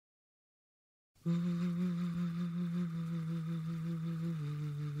Hello,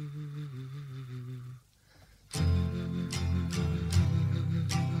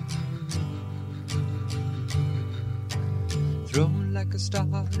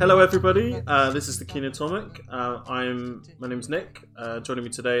 everybody. This is the Keen Atomic. My name's Nick. Joining me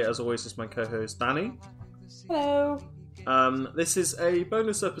today, as always, is my co-host Danny. Hello. This is a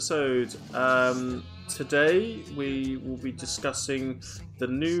bonus episode. Today we will be discussing the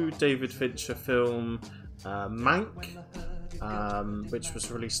new David Fincher film, Mank, which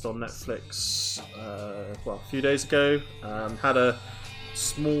was released on Netflix a few days ago. Had a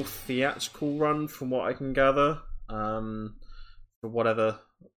small theatrical run, from what I can gather. For whatever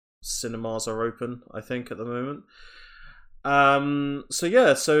cinemas are open, I think, at the moment. So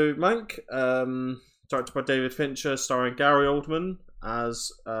Mank, directed by David Fincher, starring Gary Oldman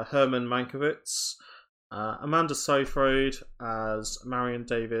as Herman Mankiewicz, Amanda Seyfried as Marion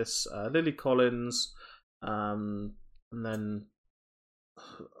Davis, Lily Collins, and then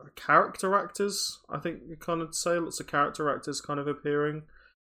character actors, I think you kind of say, lots of character actors kind of appearing.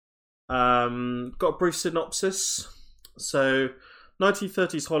 Got a brief synopsis. So,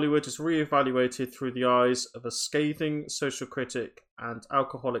 1930s Hollywood is re-evaluated through the eyes of a scathing social critic and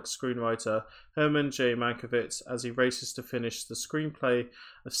alcoholic screenwriter, Herman J. Mankiewicz, as he races to finish the screenplay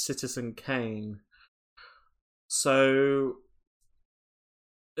of Citizen Kane. So,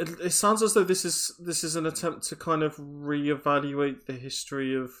 it sounds as though this is an attempt to kind of re-evaluate the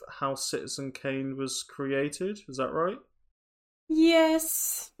history of how Citizen Kane was created. Is that right?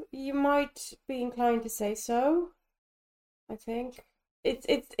 Yes, you might be inclined to say so. I think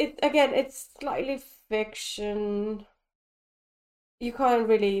it's slightly fiction. You can't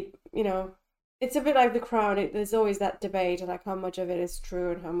really, it's a bit like The Crown. There's always that debate, like how much of it is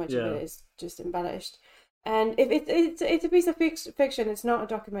true and how much of it is just embellished. And if it's a piece of fiction, it's not a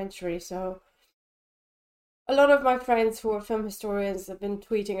documentary. So a lot of my friends who are film historians have been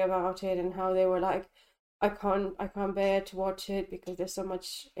tweeting about it and how they were like, I can't bear to watch it because there's so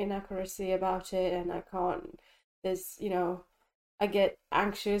much inaccuracy about it, and I can't. There's, I get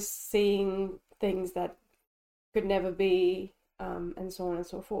anxious seeing things that could never be, and so on and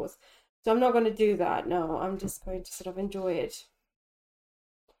so forth. So I'm not going to do that. No, I'm just going to sort of enjoy it.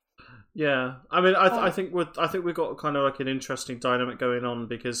 Yeah, I mean, I think we've got kind of like an interesting dynamic going on,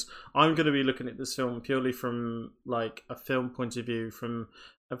 because I'm going to be looking at this film purely from like a film point of view, from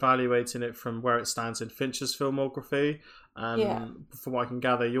evaluating it from where it stands in Fincher's filmography. And from what I can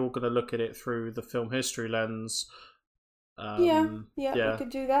gather, you're going to look at it through the film history lens. We could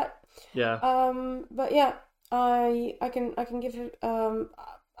do that. Yeah. But yeah, I can give it.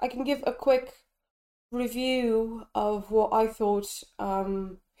 I can give a quick review of what I thought.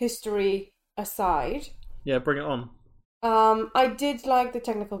 History aside. Yeah, bring it on. I did like the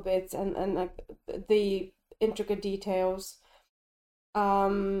technical bits and like the intricate details.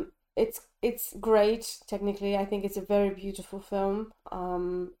 It's great technically. I think it's a very beautiful film.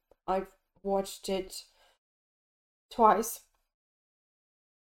 I've watched it twice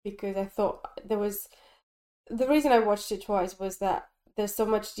because I thought the reason I watched it twice was that there's so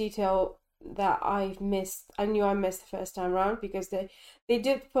much detail that I knew I missed the first time around, because they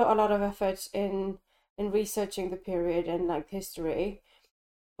did put a lot of effort in researching the period and like history,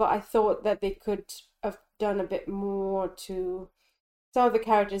 but I thought that they could have done a bit more to. Some of the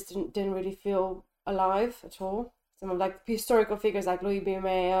characters didn't really feel alive at all. Some of like historical figures like Louis B.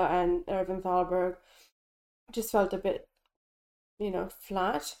 Mayer and Irving Thalberg just felt a bit,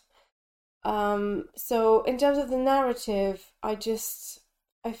 flat. So in terms of the narrative, I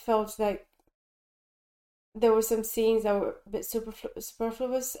felt like there were some scenes that were a bit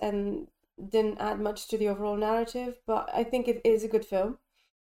superfluous and didn't add much to the overall narrative, but I think it is a good film.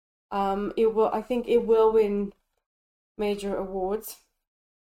 I think it will win major awards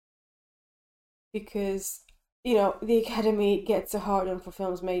because, the Academy gets a hard on for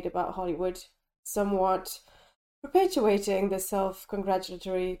films made about Hollywood, somewhat perpetuating the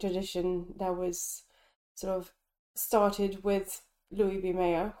self-congratulatory tradition that was sort of started with Louis B.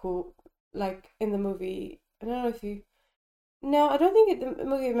 Mayer, who, like in the movie, I don't know if you. No, I don't think the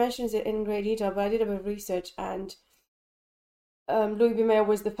movie mentions it in great detail, but I did a bit of research, and Louis B. Mayer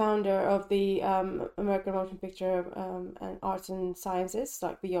was the founder of the American Motion Picture and Arts and Sciences,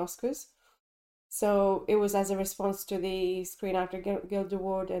 like the Oscars. So it was as a response to the Screen Actor Guild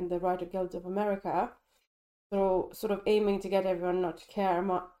Award and the Writer Guild of America. So sort of aiming to get everyone not to care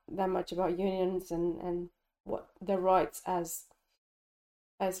that much about unions and what their rights as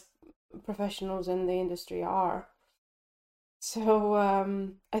professionals in the industry are. So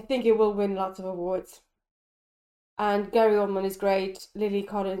I think it will win lots of awards. And Gary Oldman is great. Lily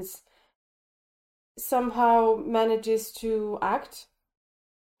Collins somehow manages to act.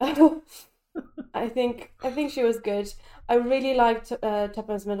 I think she was good. I really liked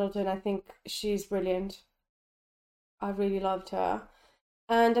Tuppence Middleton. I think she's brilliant. I really loved her.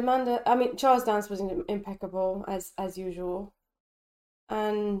 And Charles Dance was impeccable as usual.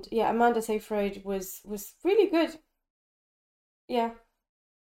 And yeah, Amanda Seyfried was really good. Yeah.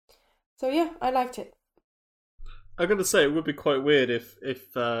 So yeah, I liked it. I'm gonna say it would be quite weird if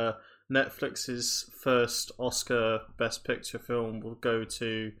Netflix's first Oscar Best Picture film will go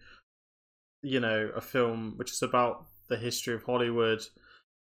to, a film which is about the history of Hollywood,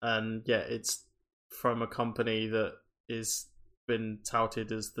 and yeah, it's from a company that is been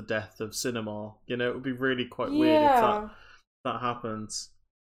touted as the death of cinema. It would be really quite weird if Yeah. that happens.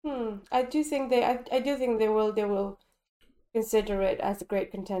 I do think they will consider it as a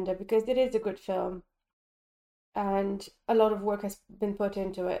great contender because it is a good film and a lot of work has been put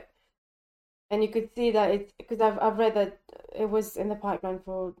into it. And you could see that it's because I've read that it was in the pipeline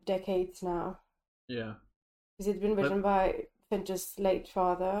for decades now. Yeah. Because it's been written by Fincher's late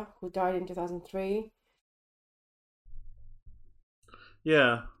father, who died in 2003.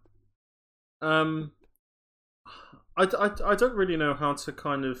 Yeah. I don't really know how to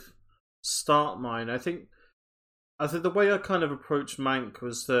kind of start mine. I think the way I kind of approached Mank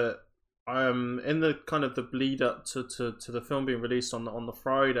was that in the kind of the bleed up to the film being released on the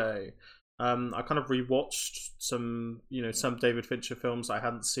Friday, I kind of rewatched some David Fincher films I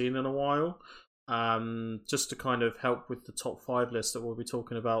hadn't seen in a while, just to kind of help with the top 5 list that we'll be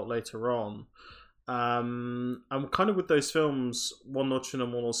talking about later on. And kind of with those films, one notching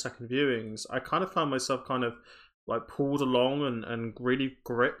and one or second viewings, I kind of found myself kind of like pulled along and really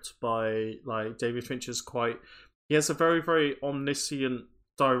gripped by like David Fincher's he has a very, very omniscient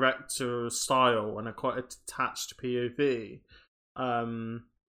director style and a quite a detached POV.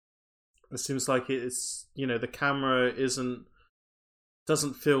 It seems like it's the camera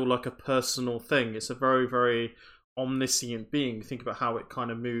doesn't feel like a personal thing. It's a very, very omniscient being. Think about how it kind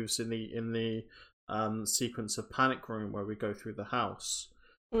of moves in the sequence of Panic Room where we go through the house.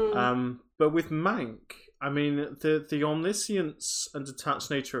 But with Mank, I mean, the omniscience and detached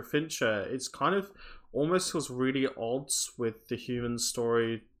nature of Fincher, it's kind of almost feels really at odds with the human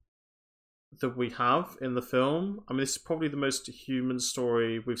story that we have in the film. I mean, this is probably the most human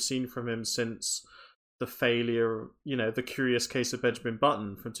story we've seen from him since the failure, The Curious Case of Benjamin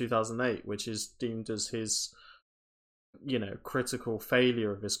Button from 2008, which is deemed as his, critical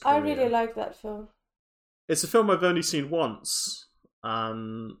failure of his career. I really like that film. It's a film I've only seen once. I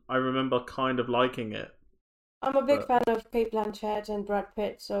remember kind of liking it. I'm a big fan of Cate Blanchett and Brad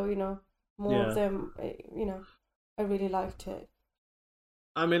Pitt, so more of them. I really liked it.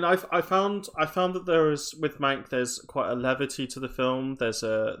 I mean, I found that there is with Mank. There's quite a levity to the film. There's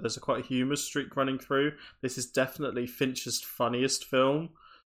a quite a humor streak running through. This is definitely Fincher's funniest film.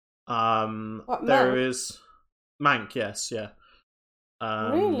 What, there Mank? is Mank, yes, yeah.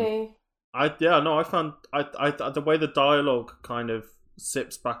 Really? I found the way the dialogue kind of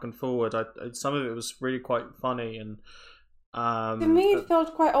zips back and forward. Some of it was really quite funny and. To me, it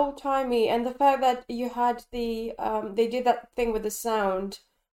felt quite old timey, and the fact that you had they did that thing with the sound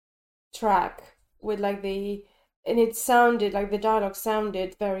track with and it sounded like the dialogue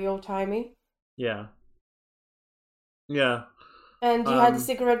sounded very old timey. Yeah. Yeah. And you had the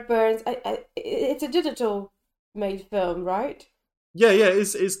cigarette burns. It's a digital made film, right? Yeah,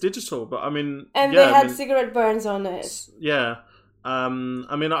 it's digital, but I mean, and they had cigarette burns on it. Yeah. I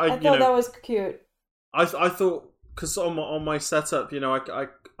mean, I thought that was cute. I thought. Because on my setup, I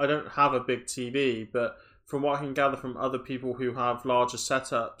don't have a big TV, but from what I can gather from other people who have larger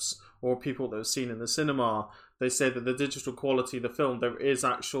setups or people that have seen in the cinema, they say that the digital quality of the film, there is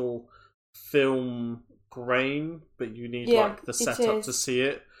actual film grain, but you need like the setup to see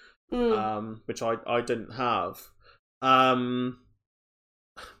it, which I didn't have.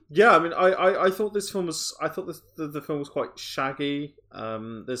 Yeah, I mean, I thought this film was. I thought the film was quite shaggy.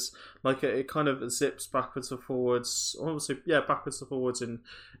 There's like it kind of zips backwards and forwards. Obviously, yeah, backwards and forwards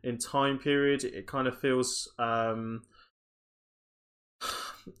in time period. It kind of feels kind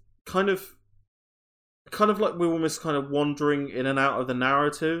of like we're almost kind of wandering in and out of the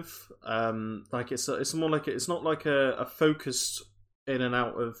narrative. Like it's more like it's not like a focused in and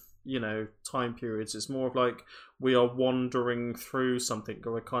out of time periods. It's more of like we are wandering through something,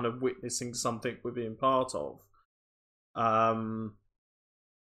 or we're kind of witnessing something we're being part of,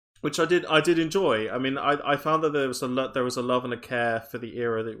 which I did enjoy. I mean, I found that there was a love and a care for the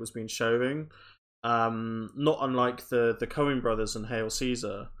era that it was being showing, not unlike the Coen brothers and Hail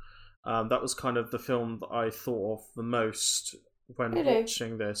Caesar. That was kind of the film that I thought of the most when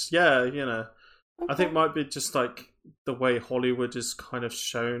watching this. Yeah, I think Okay. it might be just like the way Hollywood is kind of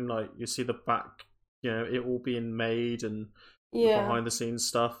shown. Like you see the back, it all being made and the Yeah. behind the scenes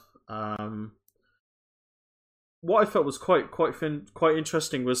stuff. What I felt was quite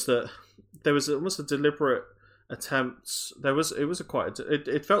interesting was that there was almost a deliberate attempt. It was a quite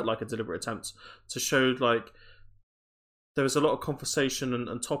it felt like a deliberate attempt to show like there was a lot of conversation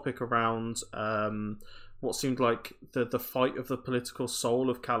and topic around what seemed like the fight of the political soul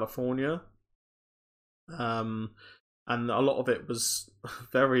of California, and a lot of it was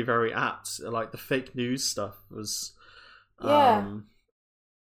very very apt. Like the fake news stuff was, Yeah. um,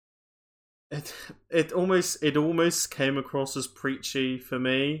 it it almost came across as preachy for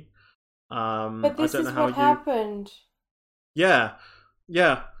me. But I this don't know is how what you. happened. Yeah,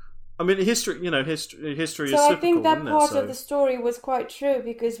 yeah. I mean, history So is I think cyclical, that isn't it? part of So the story was quite true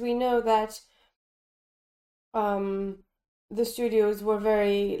because we know that um the studios were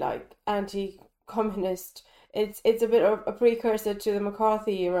very like anti-communist. It's a bit of a precursor to the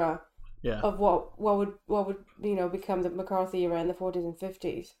McCarthy era yeah, of what would become the McCarthy era in the 40s and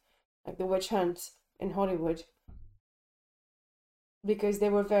 50s, like the witch hunt in Hollywood, because they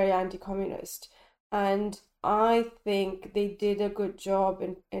were very anti-communist. And I think they did a good job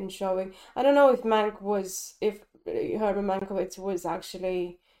in showing. I don't know if Herman Mankiewicz was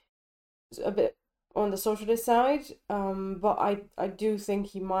actually a bit on the socialist side, but I do think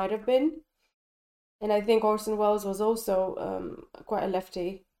he might have been. And I think Orson Welles was also quite a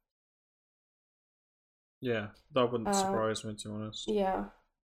lefty. yeah. That wouldn't Uh, surprise me, to be honest. yeah,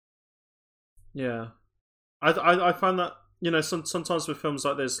 Yeah, I find that sometimes with films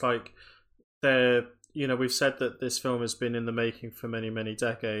like this, like they're we've said that this film has been in the making for many many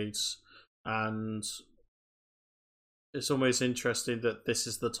decades, and it's almost interesting that this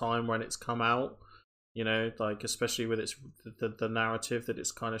is the time when it's come out. Like especially with the narrative that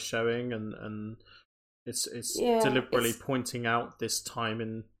it's kind of showing, and it's yeah. deliberately pointing out this time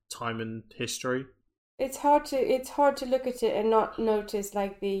in history. It's hard to look at it and not notice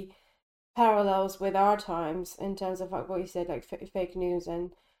like the parallels with our times in terms of like what you said, like fake news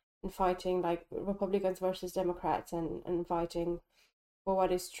and fighting like Republicans versus Democrats and fighting for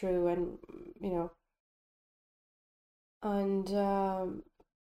what is true and you know and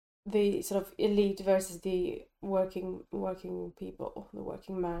the sort of elite versus the working people, the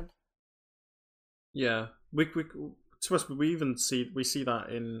working man. Yeah, we to us we even see that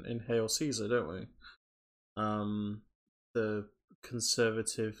in Hail Caesar, don't we? The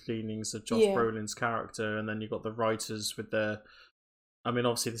conservative leanings of Josh Yeah, Brolin's character, and then you got the writers with their. I mean,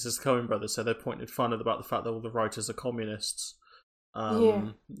 obviously this is Coen Brothers, so they're pointing fun about the fact that all the writers are communists, yeah,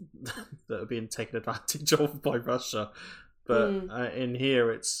 um, that are being taken advantage of by Russia. But mm, in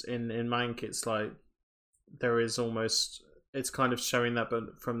here, it's in Mank, it's like there is almost it's kind of showing that,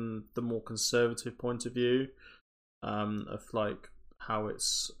 but from the more conservative point of view, of like how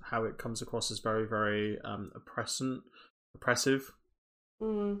it comes across as very very oppressive.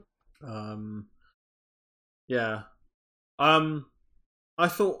 mm, Um, yeah. Um, I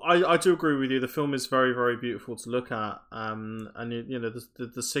thought I do agree with you. The film is very very beautiful to look at. And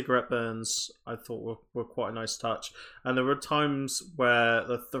the cigarette burns I thought were quite a nice touch. And there were times where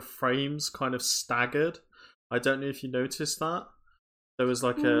the frames kind of staggered. I don't know if you noticed that. There was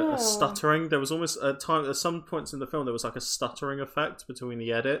like a no, stuttering. There was almost a time at some points in the film there was like a stuttering effect between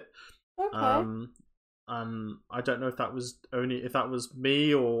the edit. okay, Um, I don't know if that was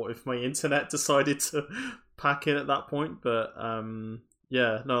me or if my internet decided to pack in at that point. But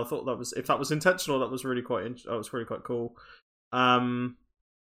yeah, no, I thought that was if that was intentional, that was really that was really quite cool. Um,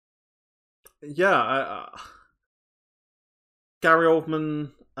 yeah, Gary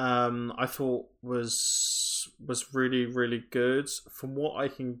Oldman, I thought was really really good. From what I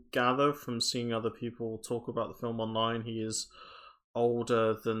can gather from seeing other people talk about the film online, he is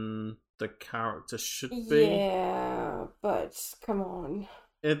older than the character should be. yeah, but come on.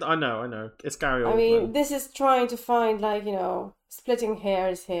 I know. It's Gary I mean, Oldman. this is trying to find like, splitting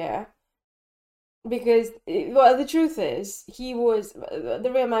hairs here. Because, well, the truth is,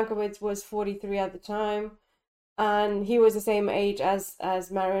 the real Mankiewicz was 43 at the time, and he was the same age as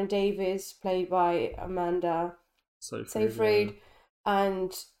Marion Davies, played by Amanda So food, yeah. Seyfried.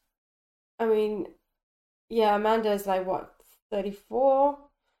 And, I mean, yeah, Amanda is like, what, 34?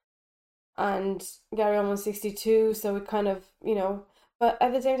 And Gary Oldman's 62, so it kind of, but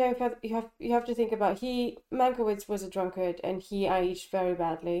at the same time, you have to think about Mankiewicz was a drunkard and he aged very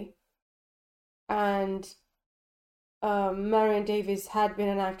badly, and Marion Davies had been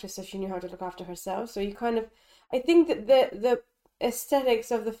an actress, so she knew how to look after herself. So I think that the aesthetics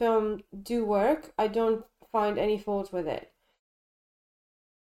of the film do work. I don't find any fault with it.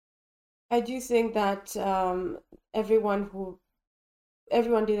 I do think that everyone who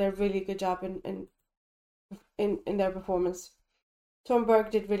everyone did a really good job in their performance. Tom Burke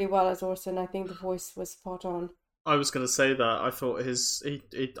did really well as Orson. I think the voice was spot on. I was going to say that I thought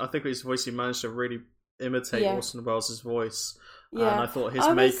I think his voice, he managed to really imitate Yeah, Orson Welles' voice, and yeah. I thought his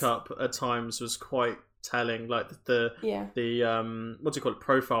I was makeup at times was quite telling. Like yeah. the what do you call it,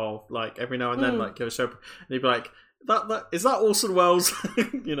 profile? Like every now and then, Mm, like give a show, and he'd be like, that is that Orson Welles,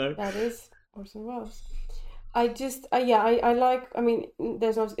 you know? that is Orson Welles. I just yeah, I like. I mean,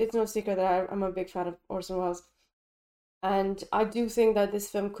 it's no secret that I'm a big fan of Orson Welles, and I do think that this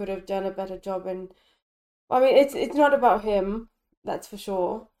film could have done a better job. And I mean, it's not about him, that's for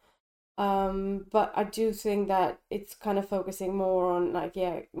sure. But I do think that it's kind of focusing more on like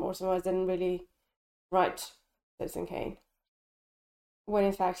yeah, Orson Welles didn't really write Citizen Kane, when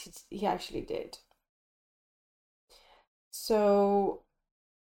in fact he actually did. So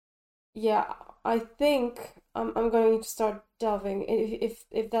yeah, I think I'm going to start delving if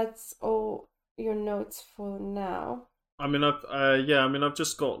that's all your notes for now. I mean, I've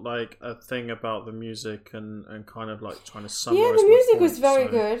just got like a thing about the music and kind of like trying to Yeah, summarize the my music was points. very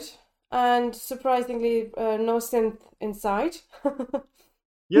So good, and surprisingly, no synth inside.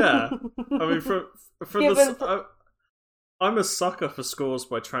 yeah, I mean, for Given, I'm a sucker for scores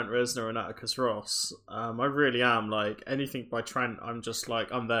by Trent Reznor and Atticus Ross. I really am. Like anything by Trent, I'm just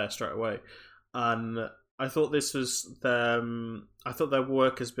like I'm there straight away. And I thought this was them. I thought their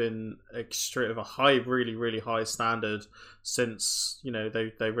work has been extreme of a high, really, really high standard since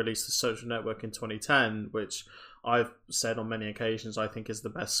they released the Social Network in 2010, which I've said on many occasions I think is the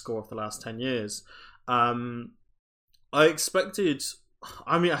best score of the last 10 years. Um, I expected.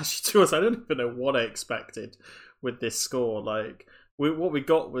 I mean, actually, to us, I don't even know what I expected with this score. Like, what we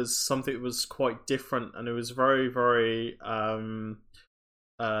got was something that was quite different, and it was very, very.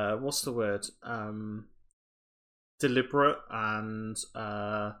 What's the word? Deliberate, and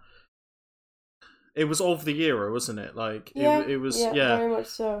it was of the era, wasn't it? Like, yeah, it was, yeah, yeah. very much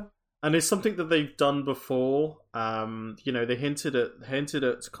so. And it's something that they've done before. They hinted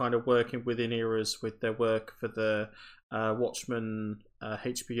at kind of working within eras with their work for the Watchmen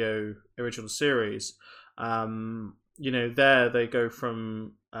HBO original series. There they go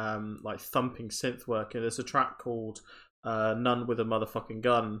from like thumping synth work, and there's a track called "None with a Motherfucking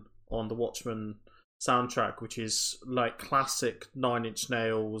Gun" on the Watchmen soundtrack, which is like classic Nine Inch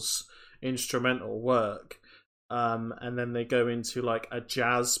Nails instrumental work. And then they go into like a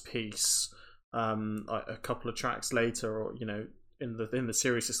jazz piece, like a couple of tracks later, or in the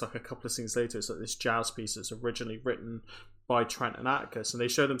series, it's like a couple of scenes later. It's like this jazz piece that's originally written by Trent and Atticus, and they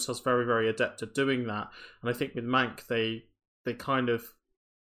show themselves very, very adept at doing that. And I think with Mank, they kind of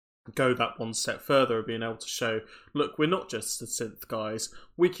go that one step further of being able to show, look, we're not just the synth guys;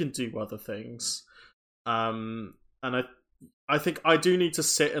 we can do other things. And I think I do need to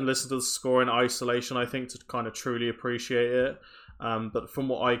sit and listen to the score in isolation, I think, to kind of truly appreciate it. But from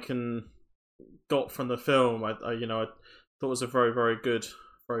what I got from the film, I thought it was a very, very,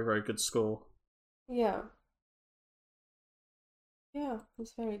 very good score. Yeah, yeah,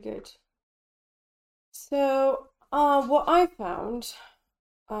 it's very good. So, what I found,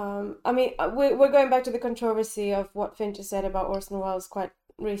 I mean, we're going back to the controversy of what Fincher said about Orson Welles quite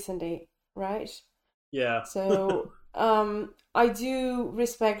recently, right? Yeah. So, I do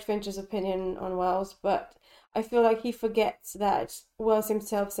respect Fincher's opinion on Wells, but I feel like he forgets that Wells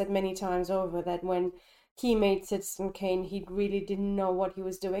himself said many times over that when he made Citizen Kane, he really didn't know what he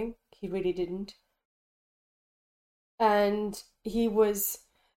was doing. He really didn't, and he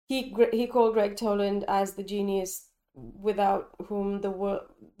called Greg Toland as the genius without whom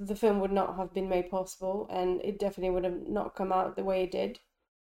the film would not have been made possible, and it definitely would have not come out the way it did.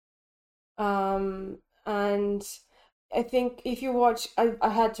 And I think if you watch, I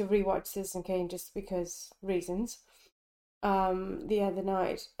had to rewatch Citizen Kane just because reasons. The other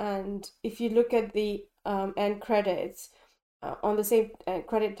night, and if you look at the end credits, on the same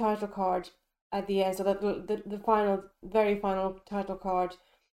credit title card at the end, so that the final, very final title card,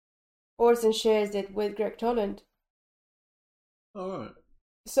 Orson shares it with Greg Toland. All right.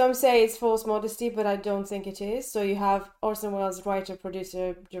 Some say it's false modesty, but I don't think it is. So you have Orson Welles, writer,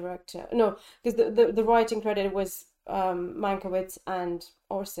 producer, director. No, because the writing credit was Mankiewicz and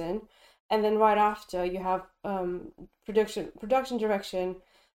Orson, and then right after you have production direction,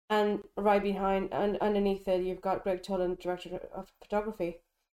 and right behind and underneath it you've got Greg Toland, director of photography.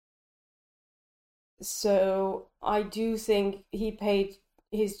 So I do think he paid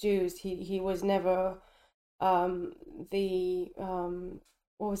his dues. He was never um the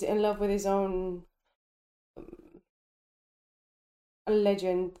what was it, in love with his own a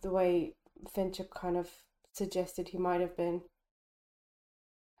legend the way Fincher kind of suggested he might have been.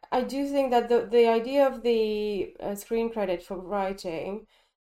 I do think that the idea of the screen credit for writing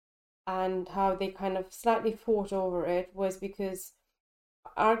and how they kind of slightly fought over it was because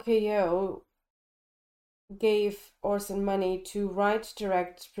RKO gave Orson money to write,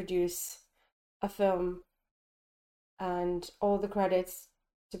 direct, produce a film, and all the credits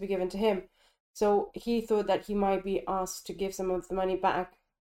to be given to him. So he thought that he might be asked to give some of the money back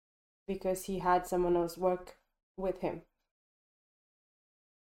because he had someone else work with him.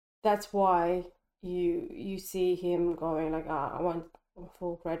 That's why you see him going like, I want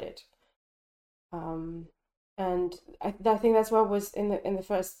full credit. And I think that's what was in the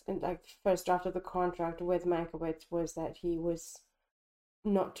first draft of the contract with Mankiewicz, was that he was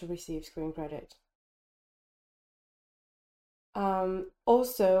not to receive screen credit.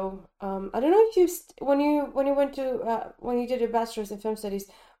 Also, I don't know if you when you did your bachelor's in film studies,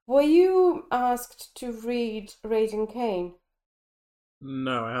 were you asked to read Raising Cain?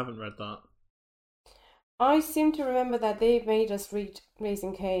 No, I haven't read that. I seem to remember that they made us read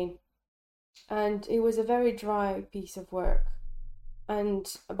Raising Cain, and it was a very dry piece of work, and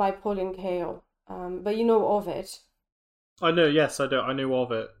by Pauline Kael. But you know of it. I know, yes, I do. I knew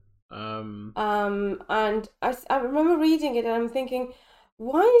of it. And I remember reading it, and I'm thinking,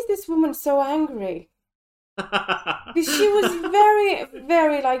 why is this woman so angry? Because she was very,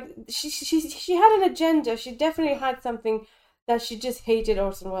 very like she had an agenda. She definitely had something that she just hated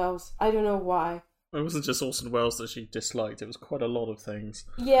Orson Welles. I don't know why. It wasn't just Orson Welles that she disliked. It was quite a lot of things.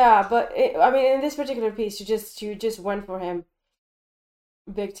 Yeah, but I mean, in this particular piece, she just went for him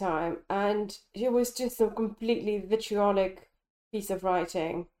big time, and it was just a completely vitriolic piece of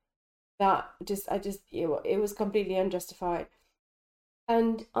writing that it was completely unjustified.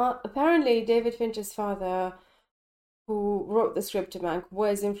 And apparently, David Fincher's father, who wrote the script to Mank,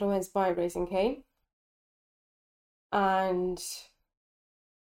 was influenced by Raising Cain. And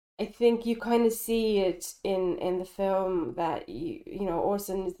I think you kind of see it in the film that you know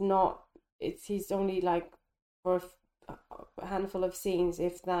Orson is not. He's only like for a handful of scenes,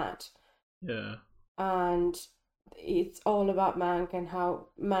 if that. Yeah. And it's all about Mank and how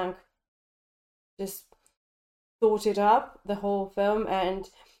Mank just thought it up the whole film. And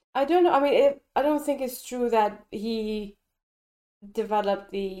I don't know. I mean, I don't think it's true that he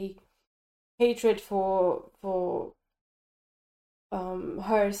developed the hatred for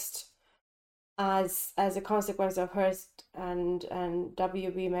Hearst as a consequence of Hearst and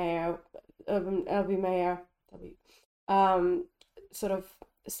W.B. Mayer, L.B. Mayer, sort of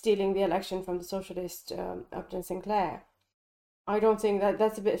stealing the election from the socialist Upton Sinclair. I don't think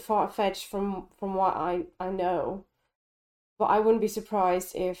that's a bit far-fetched from what I know, but I wouldn't be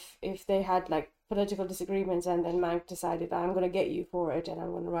surprised if they had like political disagreements and then Mank decided, I'm going to get you for it and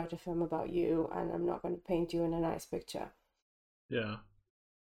I'm going to write a film about you and I'm not going to paint you in a nice picture. Yeah.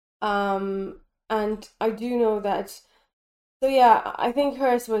 And I do know that. So yeah, I think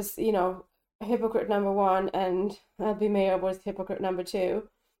Hearst was, hypocrite number one, and L.B. Mayer was hypocrite number two.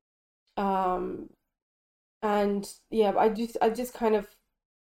 And yeah, I just kind of,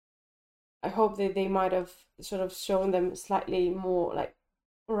 I hope that they might have sort of shown them slightly more like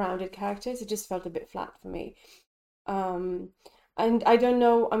rounded characters. It just felt a bit flat for me. And I don't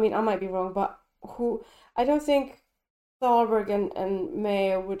know. I mean, I might be wrong, but I don't think Thalberg and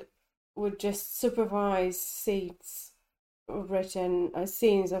Mayer would just supervise scenes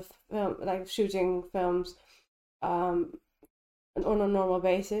of like shooting films on a normal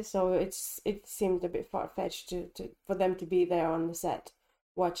basis. So it seemed a bit far-fetched to for them to be there on the set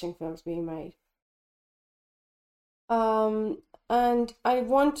watching films being made. And I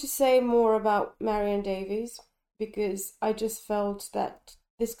want to say more about Marion Davies because I just felt that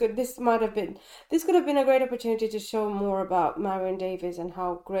this could have been a great opportunity to show more about Marion Davies and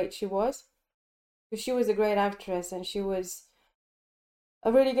how great she was. Because she was a great actress and she was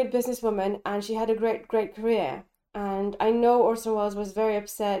a really good businesswoman and she had a great career. And I know Orson Welles was very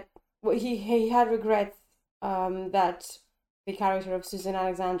upset. Well, he had regrets that the character of Susan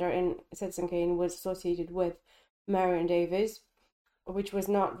Alexander in Citizen Kane was associated with Marion Davies, which was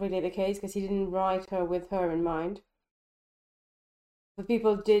not really the case because he didn't write her with her in mind. But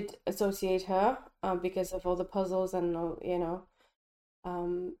people did associate her because of all the puzzles and all,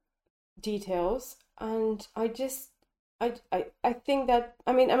 details. And I think that,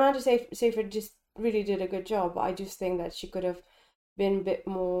 I mean, Amanda Seyfried just really did a good job, but I just think that she could have been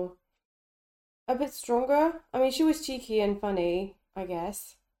a bit stronger. I mean, she was cheeky and funny, I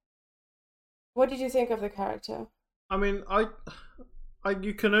guess. What did you think of the character? I mean,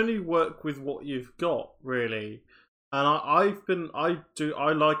 you can only work with what you've got, really. And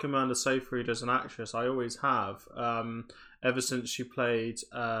I like Amanda Seyfried as an actress. I always have. Ever since she played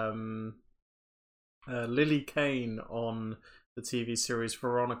Lily Kane on the TV series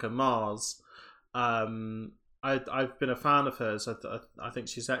Veronica Mars. I've been a fan of hers. I think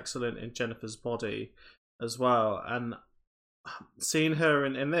she's excellent in Jennifer's Body as well. And seeing her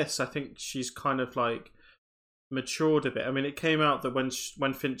in this, I think she's kind of like matured a bit. I mean, it came out that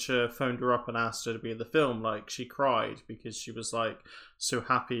when Fincher phoned her up and asked her to be in the film, like she cried because she was like so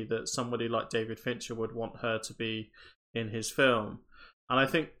happy that somebody like David Fincher would want her to be in his film. And I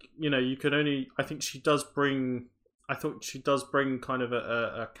think I think she does bring. I thought she does bring kind of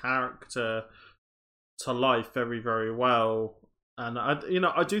a character to life very, very well. And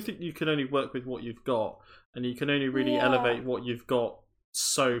I do think you can only work with what you've got, and you can only really elevate what you've got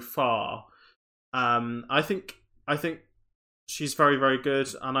so far. I think she's very, very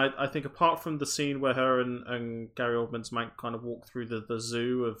good, and I think apart from the scene where her and Gary Oldman's Mank kind of walk through the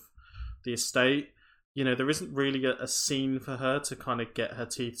zoo of the estate, there isn't really a scene for her to kind of get her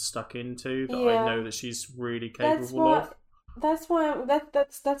teeth stuck into that I know that she's really capable of. That's why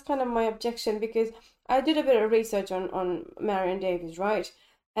that's kind of my objection, because I did a bit of research on Marion Davies, right?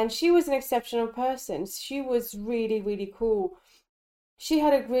 And she was an exceptional person. She was really, really cool. She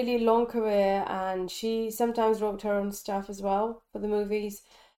had a really long career, and she sometimes wrote her own stuff as well for the movies.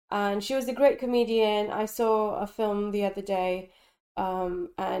 And she was a great comedian. I saw a film the other day,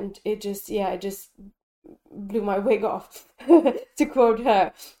 and it just blew my wig off, to quote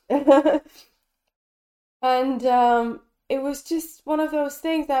her. And it was just one of those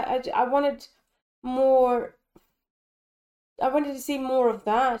things that I wanted more. I wanted to see more of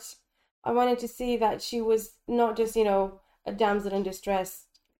that. I wanted to see that she was not just, a damsel in distress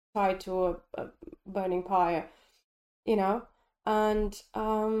tied to a burning pyre, and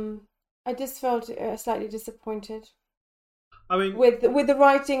I just felt slightly disappointed. I mean, with the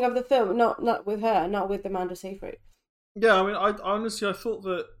writing of the film, not with her, not with Amanda Seyfried. Yeah, I mean, I honestly, I thought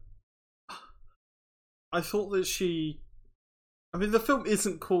that she. I mean, the film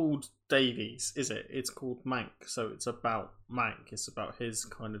isn't called Davies, is it? It's called Mank, so it's about Mank. It's about his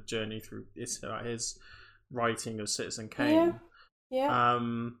kind of journey through. It's about his writing of Citizen Kane. Yeah.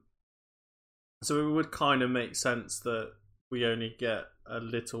 So it would kind of make sense that we only get a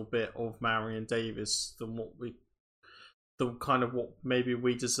little bit of Marion Davies than what maybe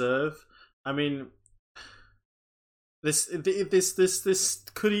we deserve. I mean, this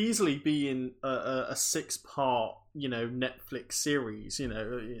could easily be in a 6-part, Netflix series.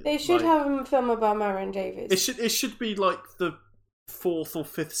 They should have a film about Marion Davies. It should be like the 4th or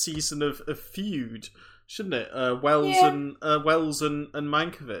 5th season of Feud, shouldn't it? Wells and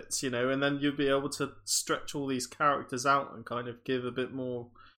Mankiewicz, and then you'd be able to stretch all these characters out and kind of give a bit more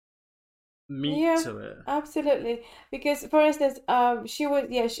meat to it. Absolutely. Because, for instance, she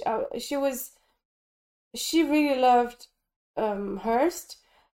really loved Hearst,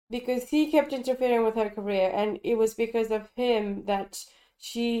 because he kept interfering with her career, and it was because of him that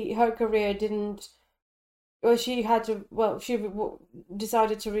her career didn't. Well, she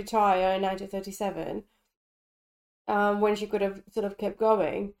decided to retire in 1937, when she could have sort of kept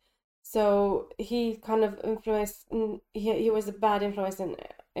going. So he kind of influenced. He was a bad influence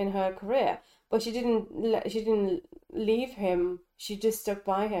in her career, but she didn't leave him. She just stuck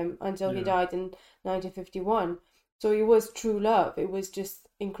by him until he died in 1951. So it was true love. It was just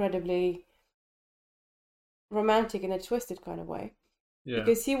incredibly romantic in a twisted kind of way. Yeah.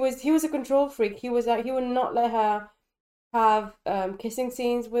 Because he was a control freak. He was like, he would not let her have kissing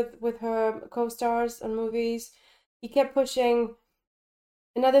scenes with her co-stars on movies. He kept pushing.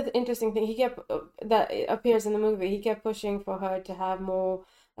 Another interesting thing that appears in the movie, he kept pushing for her to have more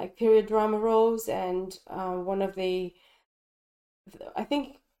like period drama roles, and one of I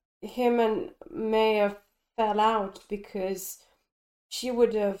think him and Mayer fell out because she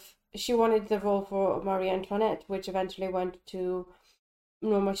wanted the role for Marie Antoinette, which eventually went to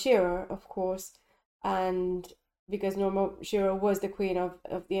Norma Shearer, of course, and because Norma Shearer was the queen of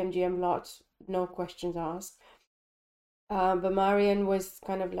the MGM lot, no questions asked. But Marion was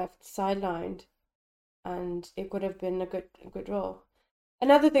kind of left sidelined, and it could have been a good role.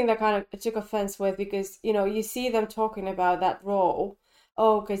 Another thing that kind of took offense with, because you see them talking about that role.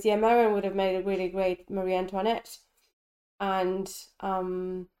 Oh, because Marion would have made a really great Marie Antoinette, and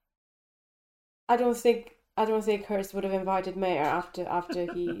I don't think Hearst would have invited Mayer after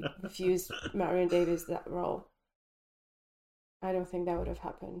he refused Marion Davies that role. I don't think that would have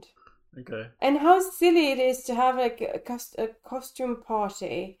happened. Okay. And how silly it is to have like a costume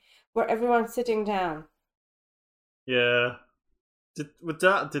party where everyone's sitting down. Yeah. Did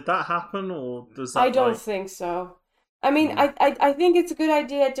that happen, or does that? I don't think so. I mean, Mm. I think it's a good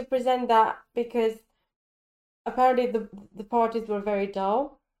idea to present that because apparently the parties were very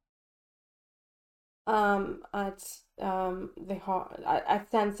dull at at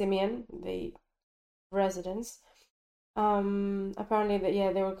San Simeon, the residence. Apparently that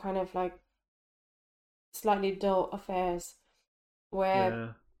yeah, they were kind of like slightly dull affairs where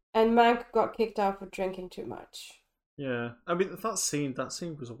Yeah. and Mank got kicked out for drinking too much. Yeah, I mean that scene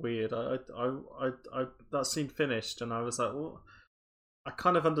was weird. That scene finished, and I was like, well, I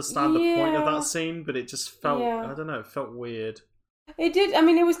kind of understand the point of that Yeah, scene, but it just felt, yeah. I don't know, it felt weird. It did. I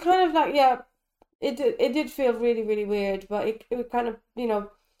mean, it was kind of like yeah, it did feel really really weird, but it kind of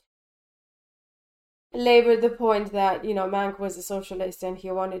labored the point that Mank was a socialist and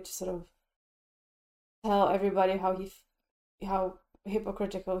he wanted to sort of tell everybody how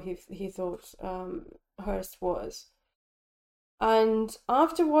hypocritical he thought Hearst was. And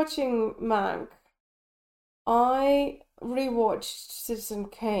after watching Mank, I rewatched Citizen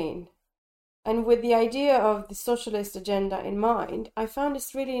Kane. And with the idea of the socialist agenda in mind, I found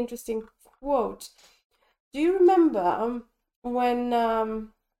this really interesting quote. Do you remember when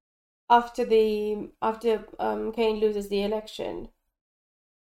after Kane loses the election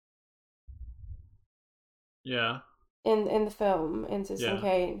Yeah, in the film in Citizen yeah,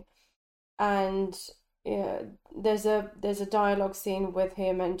 Kane, and yeah, there's a dialogue scene with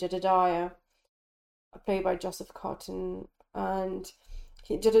him and Jedediah, played by Joseph Cotton, and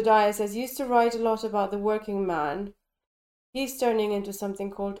Jedediah says, "Used to write a lot about the working man. He's turning into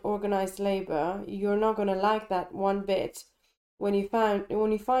something called organized labor. You're not gonna like that one bit. When you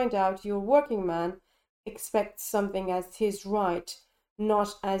find out your working man expects something as his right,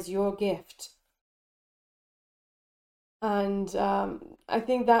 not as your gift." And I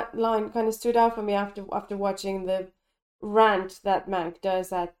think that line kind of stood out for me after watching the rant that Mank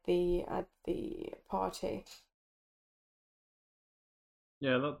does at the party.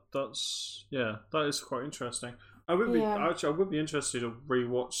 yeah. That is quite interesting. Yeah, I would be interested to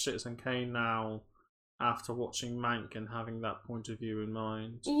rewatch Citizen Kane now after watching Mank and having that point of view in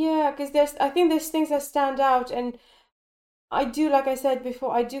mind. yeah, because I think there's things that stand out, and I do, like I said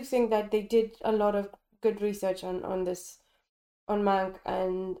before, I do think that they did a lot of good research on this on Mank,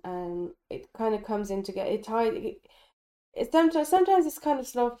 and it kind of comes in together. It sometimes it's kind of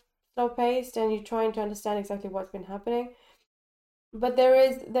slow paced, and you're trying to understand exactly what's been happening. But there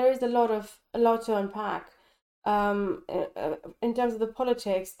is a lot to unpack. In terms of the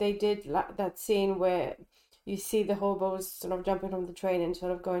politics, they did like that scene where you see the hobos sort of jumping from the train and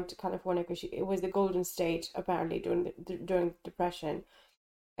sort of going to California because it was the Golden State apparently during the Depression,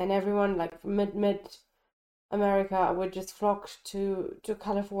 and everyone like mid America would just flock to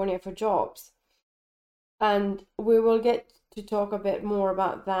California for jobs. And we will get to talk a bit more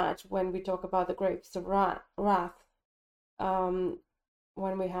about that when we talk about the Grapes of Wrath, um,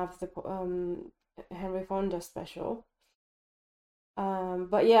 when we have the Henry Fonda special.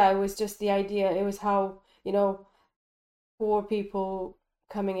 But yeah, it was just the idea. It was how poor people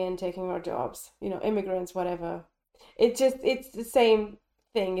coming in taking our jobs, immigrants, whatever. It's the same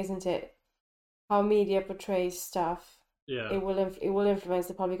thing, isn't it? How media portrays stuff. Yeah, It will influence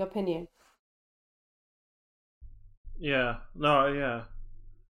the public opinion. yeah, no, yeah.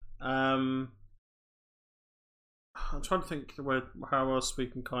 Um, I'm trying to think how else we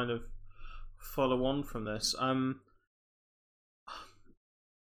can kind of follow on from this.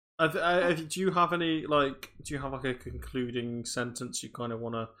 Do you have any do you have like a concluding sentence you kind of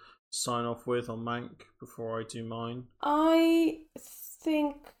want to sign off with on Mank before I do mine? I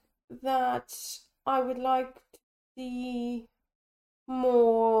think that I would like to see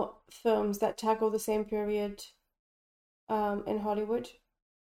more films that tackle the same period in Hollywood.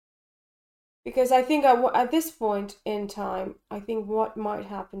 Because I think at this point in time, I think what might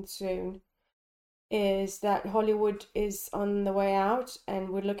happen soon is that Hollywood is on the way out and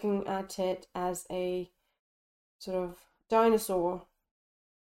we're looking at it as a sort of dinosaur.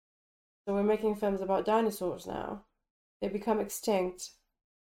 So we're making films about dinosaurs now. They become extinct.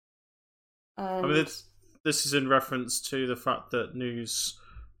 I mean, And this is in reference to the fact that news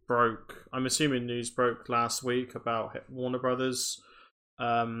broke. I'm assuming news broke last week about Warner Brothers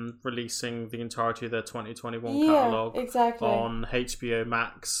releasing the entirety of their 2021 yeah, catalog exactly. on HBO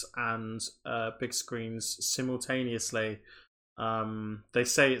Max and big screens simultaneously. They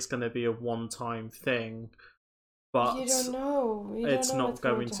say it's going to be a one-time thing, You but don't know. You don't it's know what's not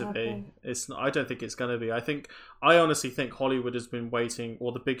going going to to be. happen. It's not, I don't think it's going to be. I honestly think Hollywood has been waiting,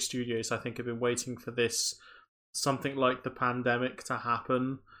 or the big studios, I think, have been waiting for this something like the pandemic to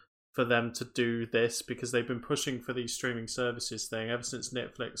happen for them to do this because they've been pushing for these streaming services thing ever since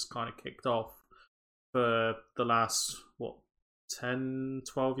Netflix kind of kicked off. for the last 10,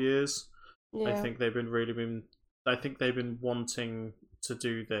 12 years. Yeah. I think they've been wanting to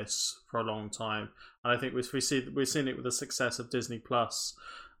do this for a long time, and I think we've seen it with the success of Disney Plus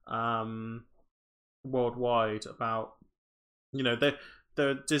worldwide. About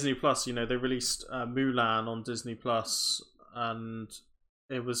the Disney Plus, they released Mulan on Disney Plus, and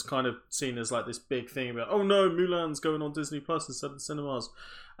it was kind of seen as like this big thing about, oh no, Mulan's going on Disney Plus instead of cinemas,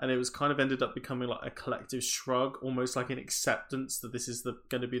 and it was kind of ended up becoming like a collective shrug, almost like an acceptance that this is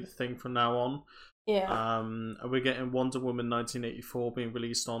going to be the thing from now on. Yeah. And we're getting Wonder Woman 1984 being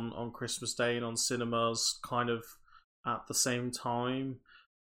released on Christmas Day and on cinemas kind of at the same time.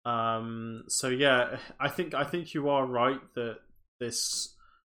 So yeah, I think you are right that this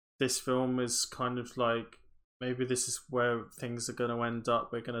film is kind of like, maybe this is where things are going to end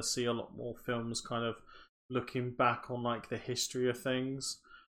up. We're going to see a lot more films kind of looking back on like the history of things,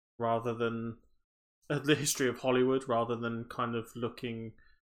 rather than the history of Hollywood, rather than kind of looking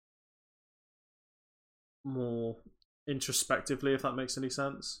more introspectively, if that makes any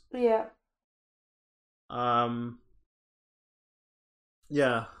sense. Yeah.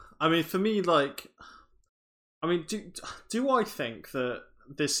 Yeah. I mean, for me, like, I mean, do I think that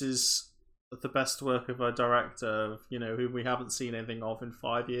this is the best work of a director, who we haven't seen anything of in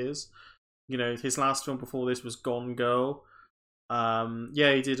 5 years? His last film before this was Gone Girl.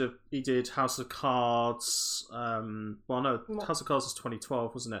 Yeah, he did House of Cards. Well, no, House of Cards was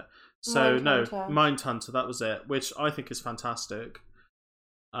 2012, wasn't it? So Mindhunter, that was it, which I think is fantastic.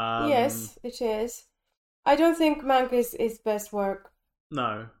 Yes, it is. I don't think Mank is his best work.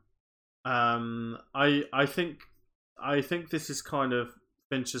 No. I think this is kind of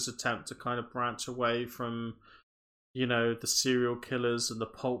Fincher's attempt to kind of branch away from, the serial killers and the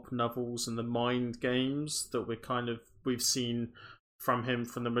pulp novels and the mind games that we've seen from him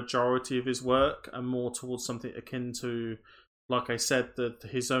from the majority of his work, and more towards something akin to, like I said,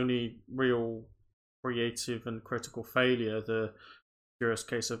 his only real creative and critical failure, The Curious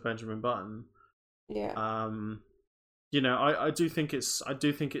Case of Benjamin Button. Yeah. I do think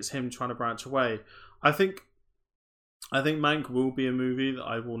it's him trying to branch away. I think Mank will be a movie that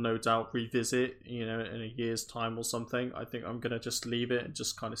I will no doubt revisit, in a year's time or something. I think I'm going to just leave it and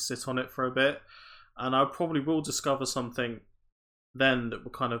just kind of sit on it for a bit. And I probably will discover something then that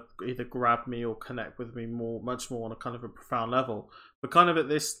will kind of either grab me or connect with me much more on a kind of a profound level. But kind of at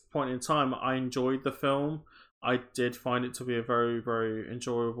this point in time, I enjoyed the film. I did find it to be a very, very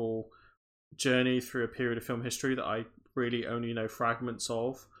enjoyable journey through a period of film history that I really only know fragments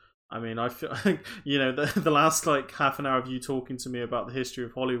of. I mean, I feel the last like half an hour of you talking to me about the history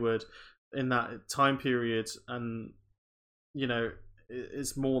of Hollywood in that time period, and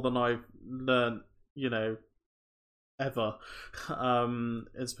it's more than I've learned, ever,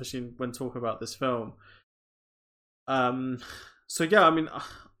 especially when talking about this film. So yeah, I mean,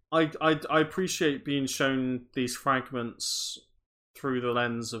 I appreciate being shown these fragments through the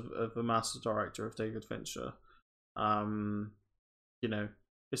lens of a master director of David Fincher.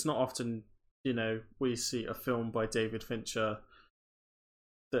 It's not often, we see a film by David Fincher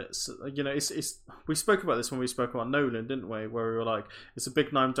that's, it's we spoke about this when we spoke about Nolan, didn't we? Where we were like, it's a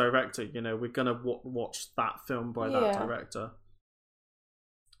big name director, we're gonna watch that film by that director.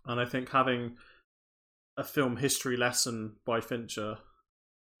 And I think having a film history lesson by Fincher,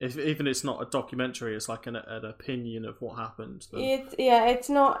 even it's not a documentary, it's like an opinion of what happened. It's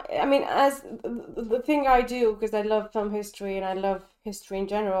not. I mean, as the thing I do, because I love film history and I love history in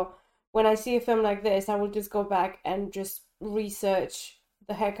general, when I see a film like this, I will just go back and just research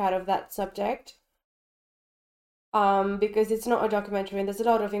the heck out of that subject. Because it's not a documentary, and there's a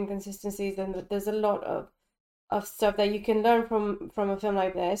lot of inconsistencies, and there's a lot of stuff that you can learn from a film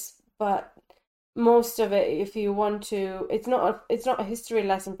like this, but most of it, if you want to, it's not a history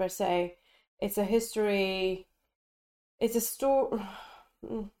lesson per se. It's a story.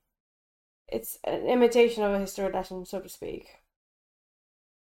 It's an imitation of a history lesson, so to speak.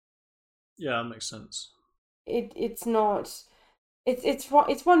 Yeah, that makes sense. It's not.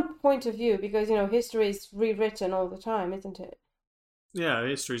 It's one point of view, because history is rewritten all the time, isn't it? Yeah,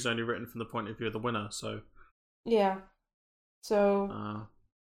 history is only written from the point of view of the winner. So. Yeah. So.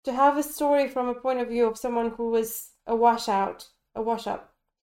 To have a story from a point of view of someone who was a washout, it's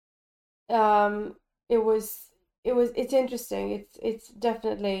interesting. It's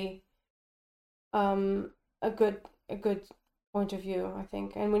definitely a good point of view, I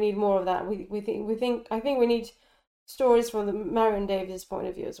think, and we need more of that. I think we need stories from the Marion Davies point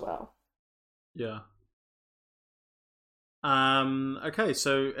of view as well. Yeah. Okay,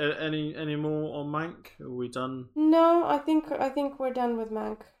 so any more on Mank? Are we done? No, I think we're done with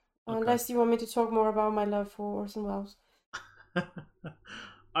Mank. Okay. Unless you want me to talk more about my love for Orson Welles.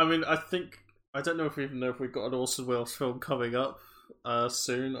 I mean, I don't know if we even know if we've got an Orson Welles film coming up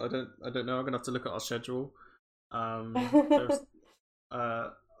soon. I don't know. I'm gonna have to look at our schedule. There's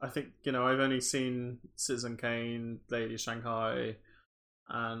I think I've only seen Citizen Kane, Lady of Shanghai,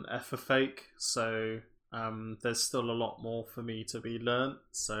 and F for Fake. So there's still a lot more for me to be learnt.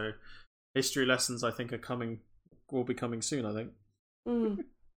 So history lessons, I think, will be coming soon. I think.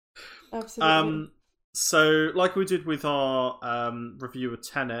 Absolutely. So, like we did with our review of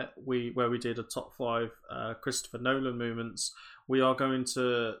Tenet, where we did a top 5 Christopher Nolan moments, we are going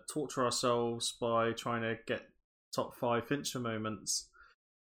to torture ourselves by trying to get top 5 Fincher moments.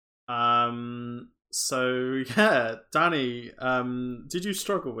 So yeah, Danny, did you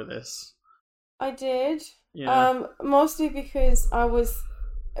struggle with this? I did. Yeah. Mostly because it was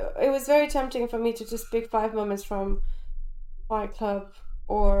very tempting for me to just pick 5 moments from Fight Club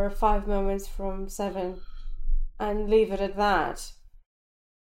or 5 moments from Seven and leave it at that.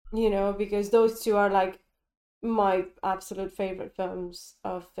 Because those two are like my absolute favorite films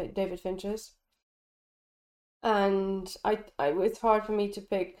of David Fincher's. And it's hard for me to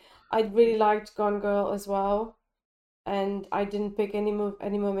pick. I really liked Gone Girl as well, and I didn't pick any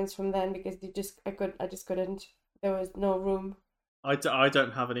moments from then because I just couldn't. There was no room. I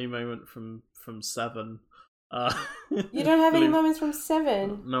don't have any moment from Seven. You don't have any moments from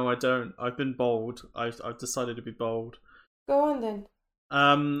Seven? No, I don't. I've been bold. I've decided to be bold. Go on then.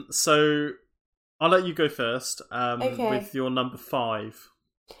 So I'll let you go first. Okay. With your number 5.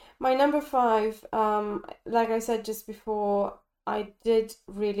 My number 5, like I said just before, I did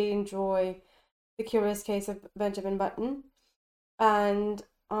really enjoy The Curious Case of Benjamin Button, and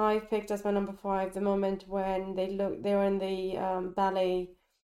I picked as my number 5 the moment when they were in the ballet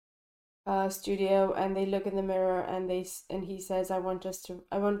studio, and they look in the mirror, and he says, I want to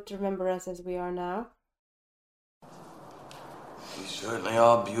remember us as we are now." You certainly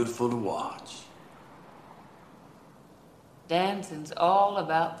are beautiful to watch. Dancing's all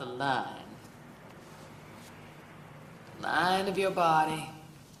about the line. The line of your body.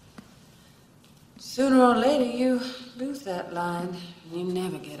 Sooner or later, you lose that line, and you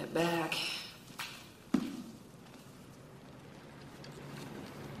never get it back.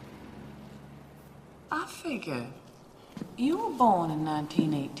 I figure you were born in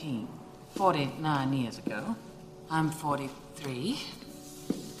 1918, 49 years ago. I'm 43.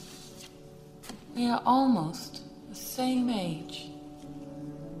 We are almost the same age.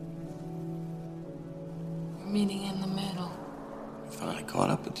 We're meeting in the middle. We finally caught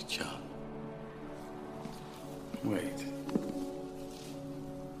up with each other. Wait.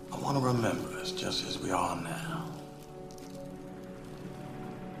 I want to remember us just as we are now.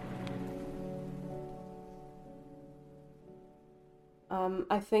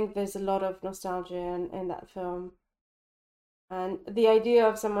 I think there's a lot of nostalgia in that film. And the idea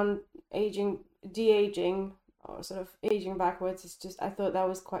of someone de-aging, or sort of aging backwards, is just, I thought that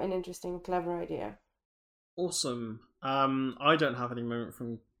was quite an interesting, clever idea. Awesome. I don't have any moment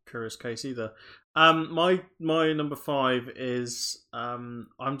from Curious Case either. My number 5 is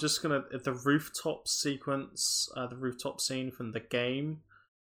I'm just gonna the rooftop sequence, the rooftop scene from The Game.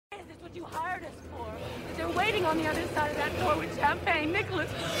 Is this what you hired us for? They're waiting on the other side of that door with champagne, Nicholas.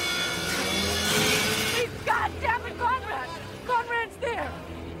 Please, God damn it, Conrad! Conrad's there.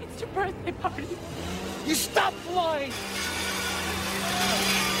 It's your birthday party. You stop flying!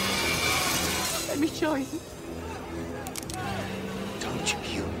 Let me show you. Don't you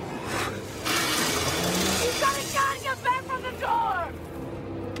move. You gotta get back from the door!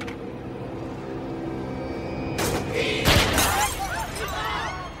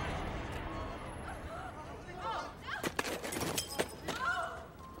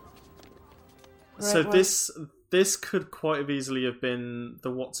 So this could quite have easily have been the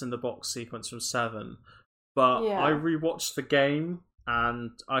What's in the Box sequence from 7, but Yeah. I rewatched The Game,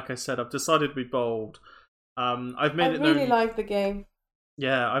 and like I said, I've decided to be bold. I've made I it really known. like The Game.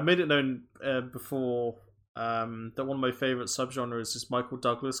 Yeah, I made it known before that one of my favorite subgenres is Michael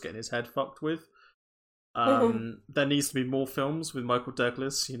Douglas getting his head fucked with. There needs to be more films with Michael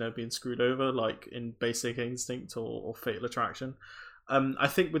Douglas, being screwed over, like in Basic Instinct or Fatal Attraction. I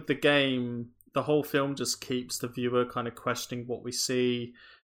think with The Game, the whole film just keeps the viewer kind of questioning what we see.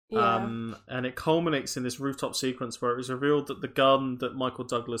 Yeah. And it culminates in this rooftop sequence where it was revealed that the gun that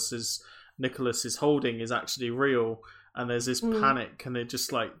Nicholas is holding is actually real, and there's this panic, and they're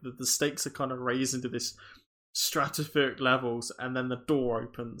just like the stakes are kind of raised into this stratospheric levels, and then the door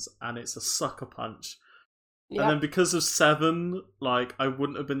opens and it's a sucker punch. Yep. And then because of Seven, like, I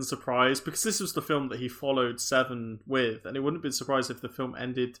wouldn't have been surprised, because this was the film that he followed Seven with, and it wouldn't have been surprised if the film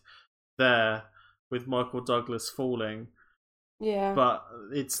ended there with Michael Douglas falling. Yeah. But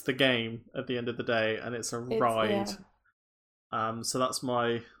it's the game at the end of the day, and it's a ride. Yeah. So that's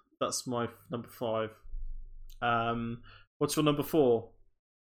my number 5. What's your number 4?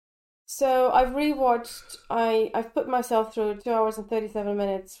 So I've rewatched. I've put myself through 2 hours and 37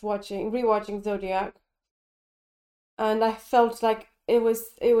 minutes rewatching Zodiac, and I felt like it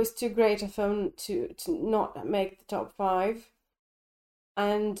was too great a film to not make the top 5.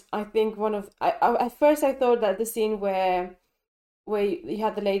 And I think at first I thought that the scene where you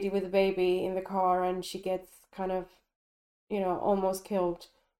had the lady with the baby in the car and she gets kind of, almost killed,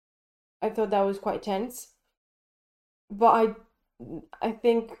 I thought that was quite tense. But I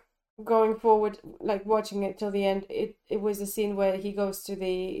think going forward, like watching it till the end, it was a scene where he goes to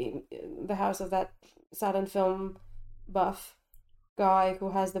the house of that silent film buff guy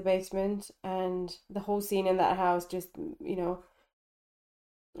who has the basement, and the whole scene in that house just,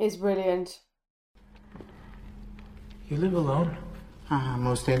 is brilliant. You live alone?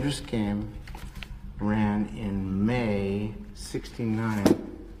 Most Dangerous Game ran in May '69,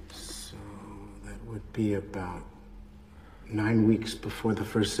 so that would be about 9 weeks before the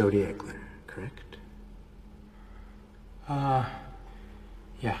first Zodiac letter, correct?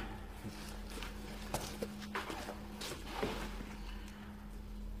 Yeah.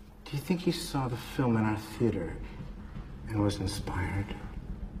 Do you think he saw the film in our theater and was inspired?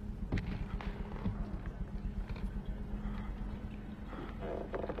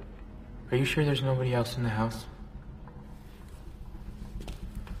 Are you sure there's nobody else in the house?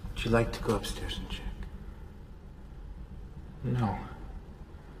 Would you like to go upstairs and check? No.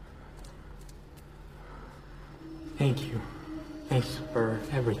 Thank you. Thanks for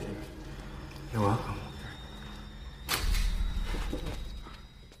everything. You're welcome.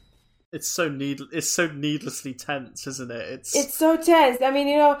 It's so needlessly tense, isn't it? It's so tense. I mean,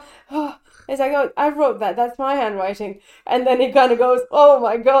 it's like, oh, I wrote that. That's my handwriting. And then he kind of goes, oh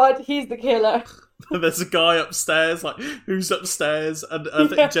my God, he's the killer. There's a guy upstairs, like, who's upstairs? And I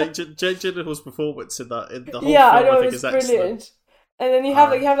think Jake Gyllenhaal's performance in the whole film, I know, I think, it was is excellent. brilliant. And then you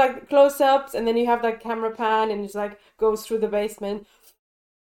have like close-ups, and then you have like camera pan, and it's like goes through the basement.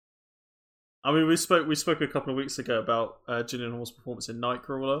 I mean, we spoke a couple of weeks ago about Gyllenhaal's performance in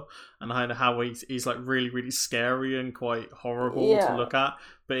Nightcrawler, and how he's like really, really scary and quite horrible to look at.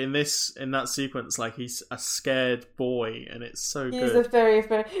 But in that sequence, like, he's a scared boy, and it's so good. He's a very,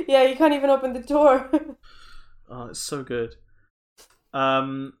 very... Yeah, you can't even open the door. Oh, it's so good.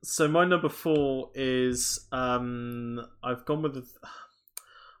 So my number 4 is I've gone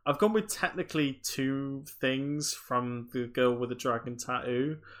with technically 2 things from The Girl with the Dragon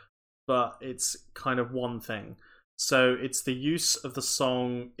Tattoo, but it's kind of one thing. So it's the use of the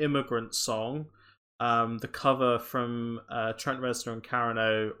song "Immigrant Song," the cover from Trent Reznor and Karen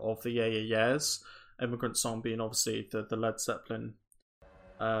O of the Yeah Yeah Yeahs. "Immigrant Song" being obviously the Led Zeppelin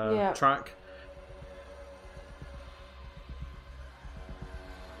track.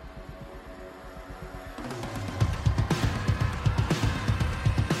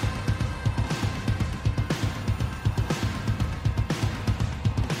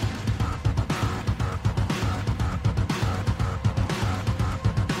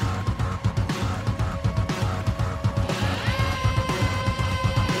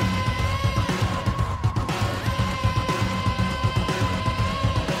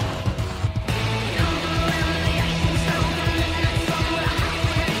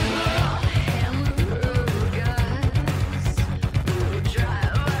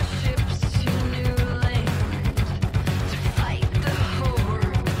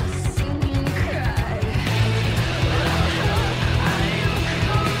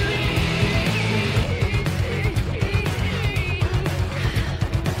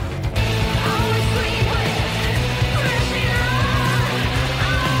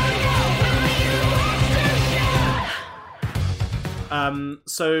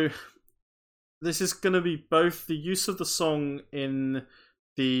 So this is going to be both the use of the song in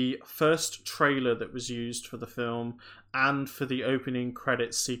the first trailer that was used for the film and for the opening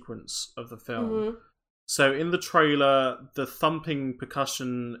credits sequence of the film. Mm-hmm. So in the trailer, the thumping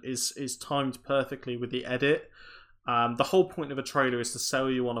percussion is timed perfectly with the edit. The whole point of a trailer is to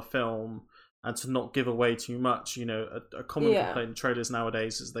sell you on a film and to not give away too much. You know, a common complaint in trailers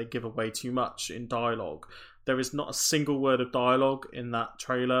nowadays is they give away too much in dialogue. There is not a single word of dialogue in that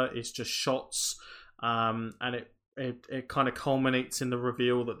trailer. It's just shots, and it kind of culminates in the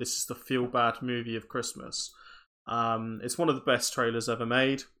reveal that this is the feel-bad movie of Christmas. It's one of the best trailers ever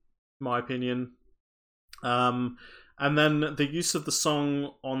made, in my opinion. And then the use of the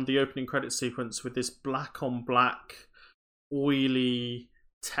song on the opening credit sequence with this black on black, oily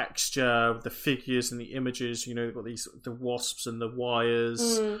texture with the figures and the images. You know, you've got the wasps and the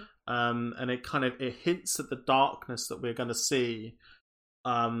wires, and it hints at the darkness that we're going to see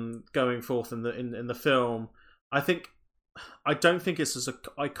going forth in the film. I don't think it's as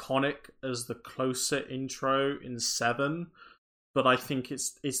iconic as the closer intro in 7. But I think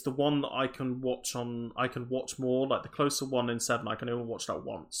it's the one that I can watch more. Like the closer one in 7, I can only watch that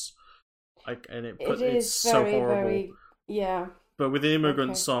once. It's so very, horrible. very, yeah. But with the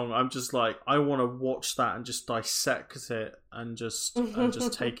Immigrant Song, I'm just like, I want to watch that and just dissect it and just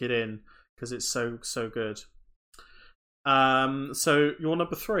take it in because it's so good. So your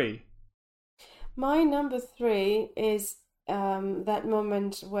number 3. My number 3 is that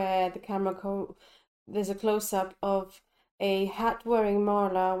moment where the camera there's a close up of a hat-wearing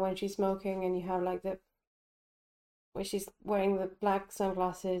Marla when she's smoking, and you have like where she's wearing the black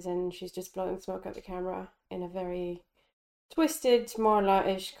sunglasses and she's just blowing smoke at the camera in a very twisted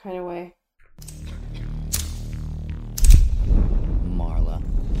Marla-ish kind of way. Marla,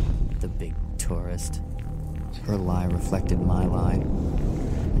 the big tourist. Her lie reflected my lie,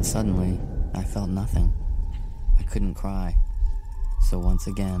 and suddenly I felt nothing. I couldn't cry, so once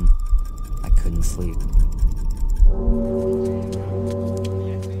again, I couldn't sleep.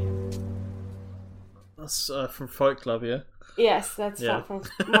 That's from Fight Club, yeah? Yes, that's from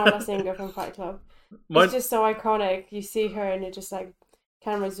Marla Singer from Fight Club. It's just so iconic. You see her and it just like,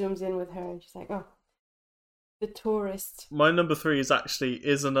 camera zooms in with her and she's like, oh, the tourist. My number 3 is actually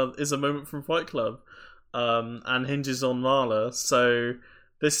is a moment from Fight Club, and hinges on Marla. So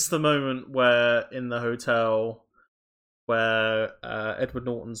this is the moment where in the hotel where Edward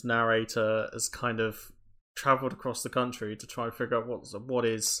Norton's narrator has kind of travelled across the country to try and figure out what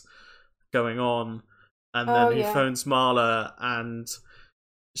is going on, and then he phones Marla and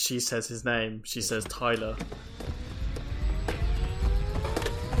she says his name. She says Tyler.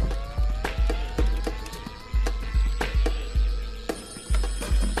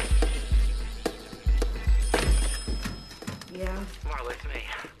 Yeah. Marla, it's me.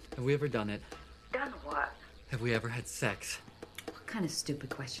 Have we ever done it? Done what? Have we ever had sex? What kind of stupid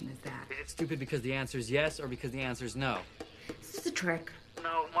question is that? Is it stupid because the answer is yes or because the answer is no? Is this a trick?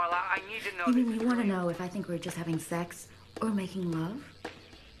 No, Marla, I need to know. You mean you want to know if I think we're just having sex or making love?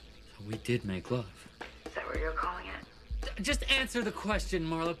 We did make love. Is that what you're calling it? Just answer the question,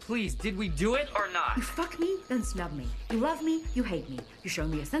 Marla, please. Did we do it or not? You fuck me, then snub me. You love me, you hate me. You show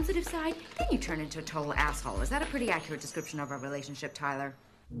me a sensitive side, then you turn into a total asshole. Is that a pretty accurate description of our relationship, Tyler?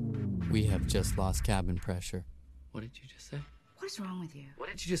 We have just lost cabin pressure. What did you just say? What is wrong with you? What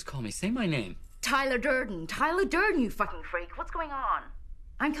did you just call me? Say my name. Tyler Durden. Tyler Durden, you fucking freak. What's going on?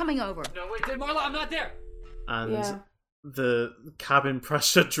 I'm coming over. No, wait, Marla, I'm not there. And the cabin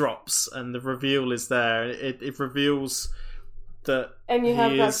pressure drops and the reveal is there. It reveals that and you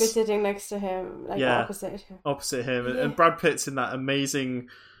have Brad Pitt sitting next to him, like opposite him. And Brad Pitt's in that amazing,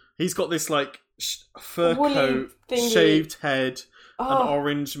 he's got this like fur coat, shaved head, an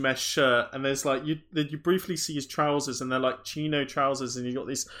orange mesh shirt, and there's like you briefly see his trousers, and they're like chino trousers, and he's got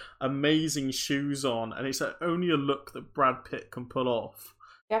these amazing shoes on, and it's only a look that Brad Pitt can pull off.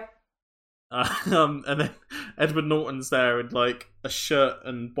 Yep. And then Edward Norton's there in like a shirt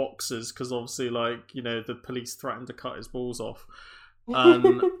and boxers because obviously, like, you know, the police threatened to cut his balls off,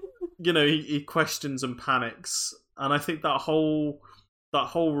 and you know he questions and panics, and I think that whole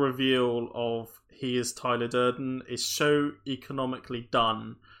reveal of he is Tyler Durden is so economically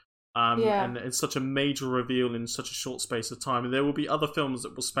done, and it's such a major reveal in such a short space of time. And there will be other films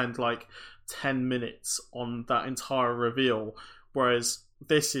that will spend like 10 minutes on that entire reveal, whereas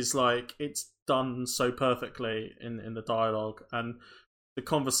this is like, it's done so perfectly in the dialogue, and the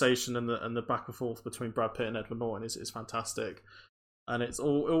conversation and the back and forth between Brad Pitt and Edward Norton is fantastic, and it's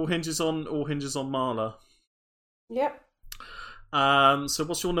all hinges on Marla. Yep. So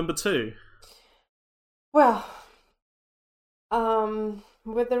what's your number 2? Well,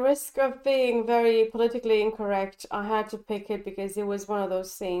 with the risk of being very politically incorrect, I had to pick it because it was one of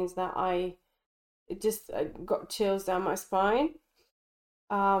those scenes that I got chills down my spine.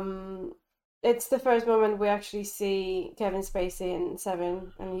 It's the first moment we actually see Kevin Spacey in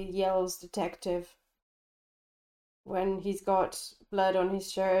 7, and he yells detective when he's got blood on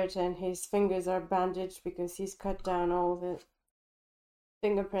his shirt and his fingers are bandaged because he's cut down all the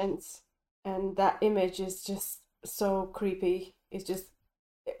fingerprints, and that image is just so creepy. It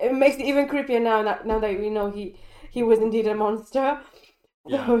makes it even creepier now that we know he was indeed a monster.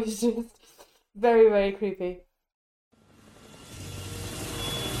 Yeah. So it's just very, very creepy.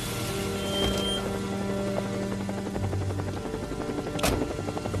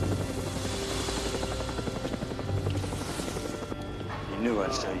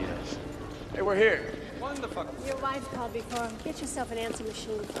 I'd say yes. Hey, we're here. Your wife called before. Get yourself an answer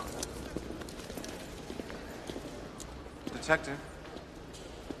machine. Detective.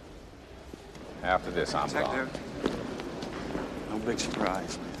 After this, I'm gone. No big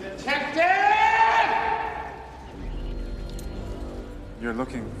surprise. You're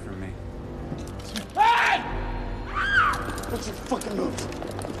looking for me. What's your fucking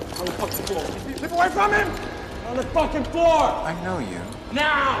move? On the fucking floor. Keep away from him! On the fucking floor! I know you.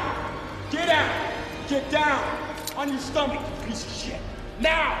 Now! Get out! Get down! On your stomach, you piece of shit!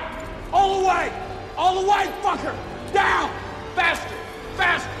 Now! All the way! All the way, fucker! Down! Faster!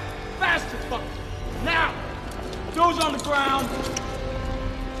 Faster! Faster, fucker! Now! Those on the ground!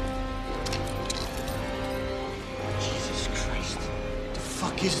 Jesus Christ. The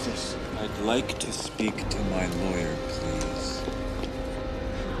fuck is this? I'd like to speak to my lawyer, please.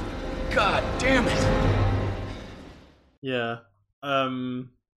 God damn it! Yeah.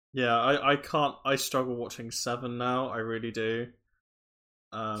 Yeah, I can't. I struggle watching Seven now. I really do.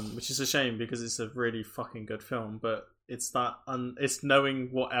 Which is a shame because it's a really fucking good film. But it's that, it's knowing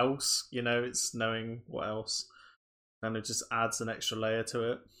what else. You know, it's knowing what else, and it just adds an extra layer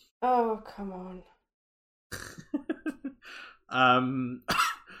to it. Oh, come on.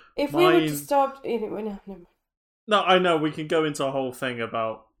 If we Mine... were to stop, anyway, no, I know we can go into a whole thing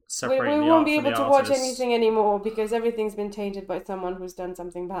about separating. We the won't art be from able the to watch artist. anything anymore because everything's been tainted by someone who's done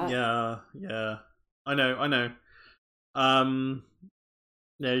something bad. Yeah, I know.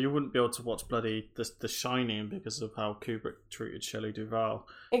 Yeah, you wouldn't be able to watch bloody The Shining because of how Kubrick treated Shelley Duvall.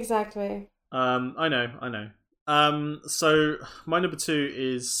 Exactly. I know. So my number 2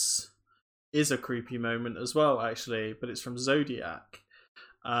 is a creepy moment as well, actually, but it's from Zodiac.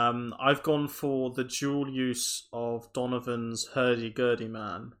 I've gone for the dual use of Donovan's hurdy-gurdy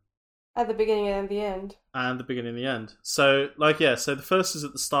man. At the beginning and the end. And the beginning and the end. So, so the first is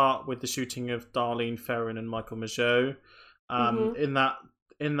at the start with the shooting of Darlene Ferrin and Michael Mageau.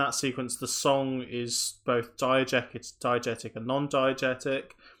 In that sequence, the song is both diegetic and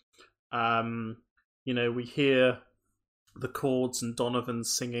non-diegetic. We hear the chords and Donovan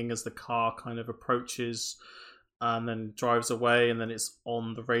singing as the car kind of approaches and then drives away, and then it's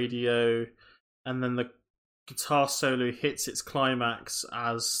on the radio, and then the guitar solo hits its climax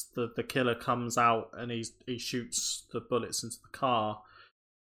as the killer comes out and he shoots the bullets into the car.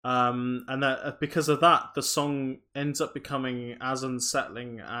 And that because of that, the song ends up becoming as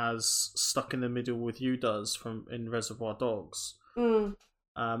unsettling as Stuck in the Middle with You does in Reservoir Dogs.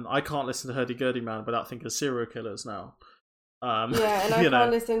 I can't listen to Hurdy Gurdy Man without thinking of serial killers now. And I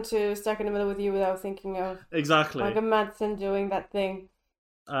can't listen to Stuck in the Middle with You without thinking of exactly Michael Madsen doing that thing.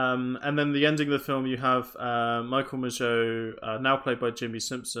 And then the ending of the film, you have Michael Mageau, now played by Jimmy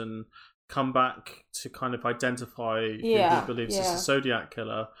Simpson, come back to kind of identify who he believes is the Zodiac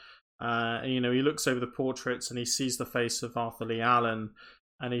killer. And, he looks over the portraits and he sees the face of Arthur Lee Allen,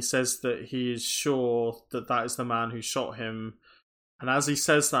 and he says that he is sure that is the man who shot him. And as he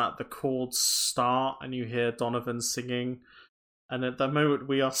says that, the chords start and you hear Donovan singing. And at that moment,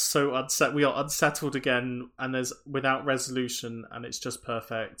 we are so upset. We are unsettled again, and there's without resolution, and it's just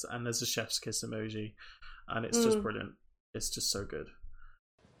perfect. And there's a chef's kiss emoji, and it's just brilliant. It's just so good.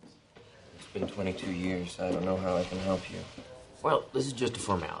 It's been 22 years. I don't know how I can help you. Well, this is just a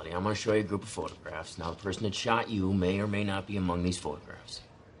formality. I'm going to show you a group of photographs. Now, the person that shot you may or may not be among these photographs.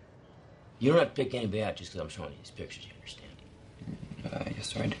 You don't have to pick anybody out just because I'm showing you these pictures, you understand? Yes,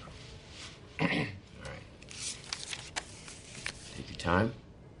 sir, I do. All right. Take your time.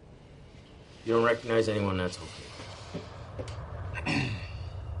 If you don't recognize anyone, that's okay.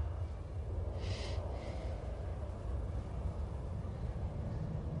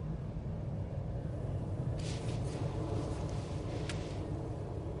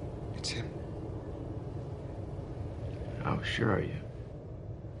 It's him. How sure are you?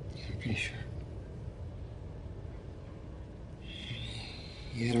 I'm pretty sure.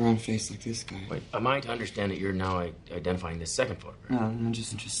 He had a round face like this guy. Wait, am I to understand that you're now identifying this second photograph? No, I'm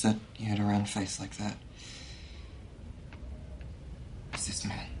just said he had a round face like that. It's this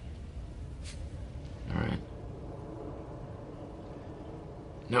man. All right.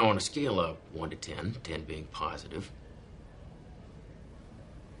 Now, on a scale of 1 to 10, 10 being positive,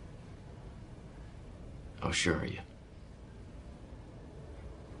 how sure are you?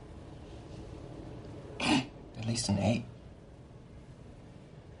 At least an 8.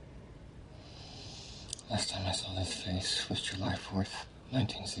 Last time I saw this face was July 4th,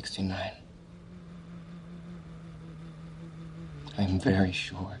 1969. I am very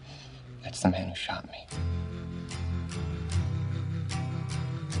sure that's the man who shot me.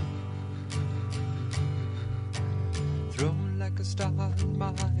 Thrown like a star in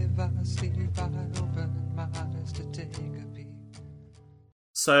my vast sleep. I open my eyes to take a peek.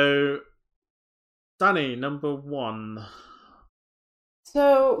 So, Danny, number one.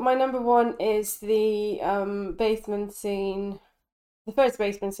 So my number one is the basement scene, the first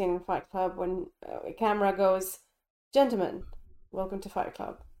basement scene in Fight Club when a camera goes, "Gentlemen, welcome to Fight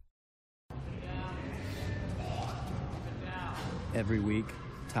Club." Every week,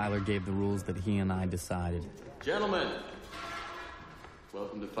 Tyler gave the rules that he and I decided. Gentlemen,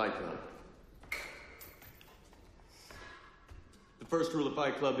 welcome to Fight Club. The first rule of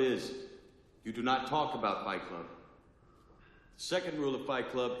Fight Club is, you do not talk about Fight Club. The second rule of Fight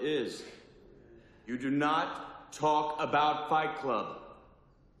Club is, you do not talk about Fight Club.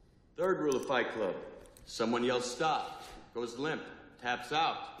 Third rule of Fight Club, someone yells stop, goes limp, taps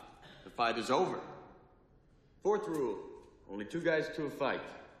out. The fight is over. Fourth rule, only two guys to a fight.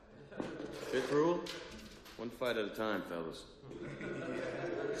 Fifth rule, one fight at a time, fellas.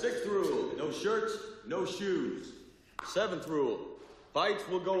 Sixth rule, no shirts, no shoes. Seventh rule, fights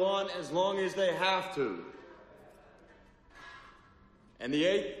will go on as long as they have to. And the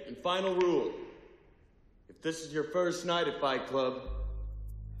eighth and final rule, if this is your first night at Fight Club,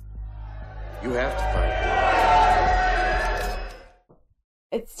 you have to fight.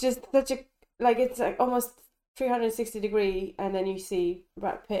 It's just such a, like, it's like almost 360 degree, and then you see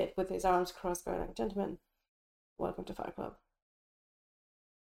Brad Pitt with his arms crossed going like, "Gentlemen, welcome to Fight Club."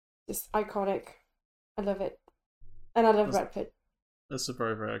 Just iconic. I love it. And I love Brad Pitt. That's a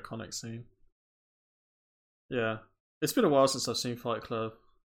very, very iconic scene. Yeah. It's been a while since I've seen Fight Club.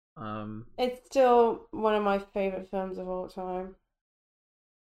 It's still one of my favourite films of all time.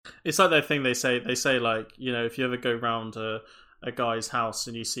 It's like that thing they say like, you know, if you ever go round a guy's house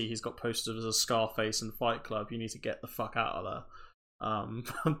and you see he's got posters of Scarface and Fight Club, you need to get the fuck out of there.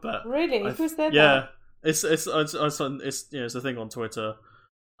 But really? Who said yeah, that? it's you know, it's a thing on Twitter.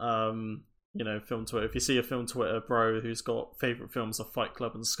 You know, film Twitter. If you see a film Twitter bro who's got favourite films of Fight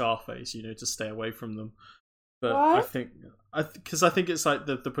Club and Scarface, you know, to stay away from them. But what? I think it's like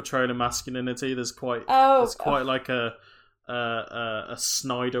the portrayal of masculinity. There's quite like a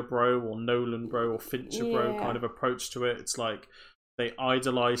Snyder bro or Nolan bro or Fincher bro kind of approach to it. It's like they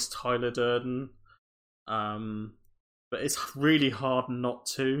idolize Tyler Durden, but it's really hard not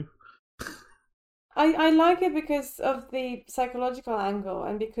to. I like it because of the psychological angle,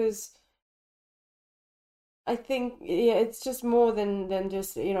 and because I think it's just more than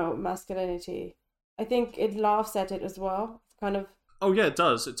just, you know, masculinity. I think it laughs at it as well. Kind of. Oh yeah, it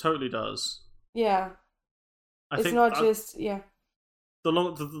does. It totally does. Yeah. The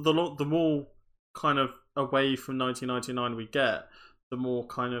more kind of away from 1999 we get, the more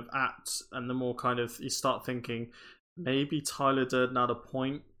kind of apt and the more kind of you start thinking maybe Tyler Durden had a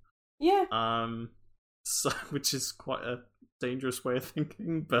point. Yeah. So, which is quite a dangerous way of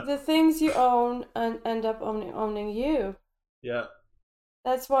thinking, but the things you own and end up owning you. Yeah.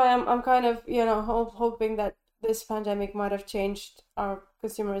 That's why I'm kind of, you know, hoping that this pandemic might have changed our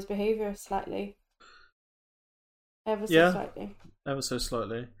consumers' behavior slightly. Ever so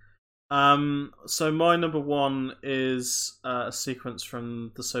slightly. So my number one is a sequence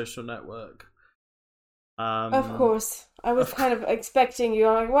from The Social Network. Of course. I was kind of expecting you.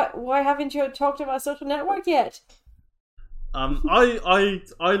 I'm like, what? Why haven't you talked about Social Network yet?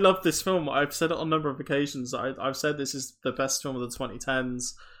 I love this film. I've said it on a number of occasions. I've said this is the best film of the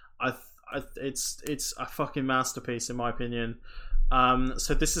 2010s. It's a fucking masterpiece in my opinion.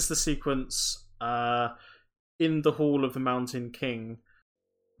 So this is the sequence in the Hall of the Mountain King.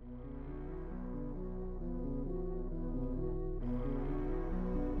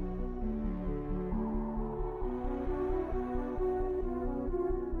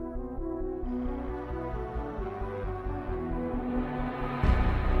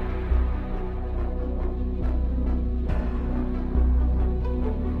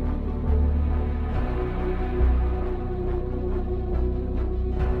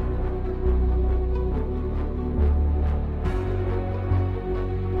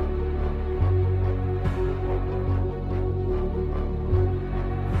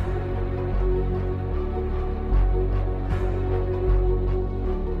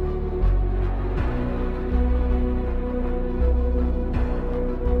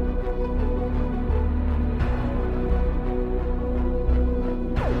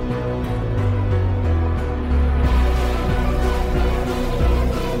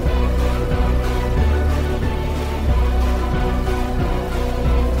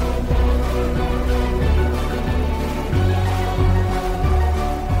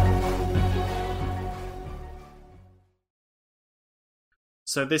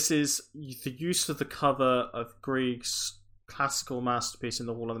 So this is the use of the cover of Grieg's classical masterpiece in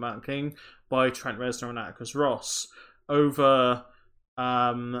The Hall of the Mountain King by Trent Reznor and Atticus Ross over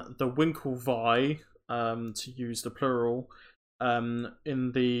the Winklevi, to use the plural,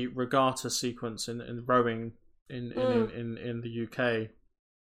 in the regatta sequence in rowing in the UK.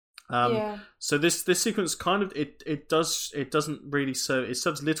 So this sequence kind of it doesn't really serve, it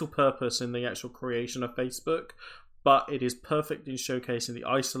serves little purpose in the actual creation of Facebook, but it is perfect in showcasing the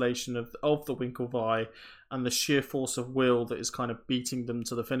isolation of the Winklevi and the sheer force of will that is kind of beating them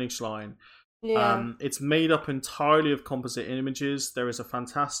to the finish line. It's made up entirely of composite images. There is a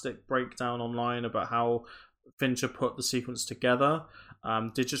fantastic breakdown online about how Fincher put the sequence together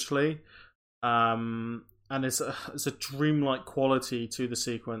digitally. And it's a dreamlike quality to the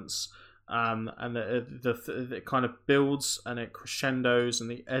sequence, and it kind of builds and it crescendos, and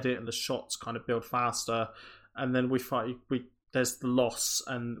the edit and the shots kind of build faster, and then there's the loss,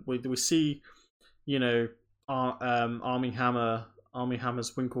 and we see, you know, Armie Hammer's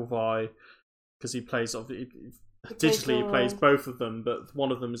Winklevi, because he plays digitally. He plays both of them, but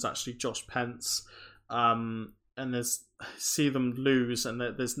one of them is actually Josh Pence, and see them lose, and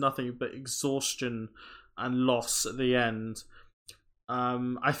there's nothing but exhaustion and loss at the end.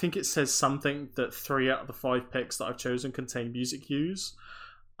 I think it says something that 3 out of the 5 picks that I've chosen contain music cues,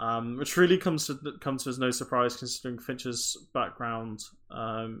 which really comes as no surprise considering Fincher's background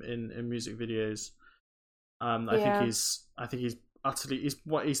in music videos. I think he's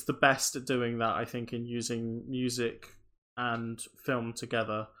the best at doing that. I think in using music and film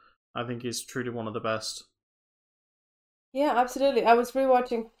together. I think he's truly one of the best. Yeah, absolutely. I was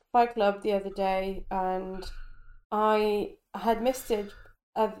rewatching Fight Club the other day, and I had missed it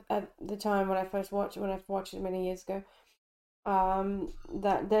at the time when I first watched it many years ago.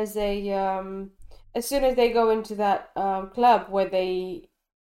 That there's a as soon as they go into that club where they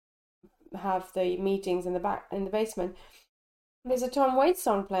have the meetings in the basement, there's a Tom Waits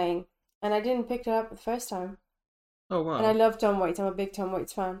song playing, and I didn't pick it up the first time. Oh wow! And I love Tom Waits. I'm a big Tom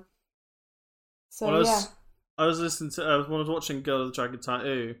Waits fan. So I was listening to when I was watching Girl with the Dragon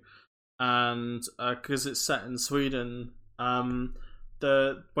Tattoo, and because it's set in Sweden, when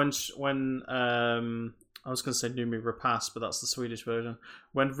I was going to say Noomi Rapace, but that's the Swedish version.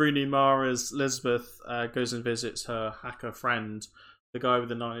 When Rooney Mara's Lisbeth goes and visits her hacker friend, the guy with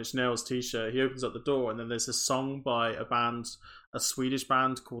the 9 Inch Nails t-shirt, he opens up the door, and then there's a song by a Swedish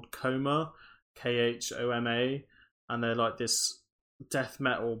band called Coma, Khoma, and they're like this death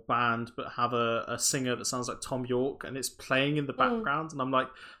metal band, but have a singer that sounds like Tom York, and it's playing in the background, and I'm like,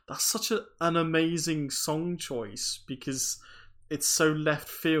 that's such an amazing song choice, because it's so left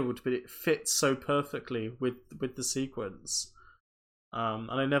field, but it fits so perfectly with the sequence.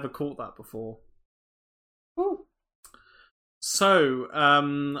 And I never caught that before. Ooh. So,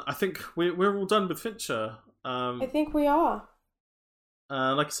 I think we're all done with Fincher. I think we are.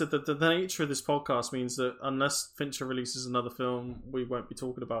 Like I said, the nature of this podcast means that unless Fincher releases another film, we won't be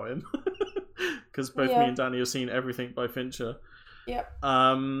talking about him. Because both me and Danny have seen everything by Fincher. Yep.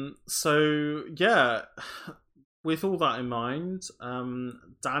 So, yeah. With all that in mind,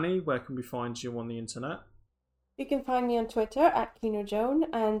 Danny, where can we find you on the internet? You can find me on Twitter at KinoJoan,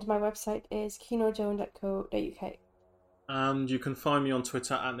 and my website is kinojoan.co.uk. And you can find me on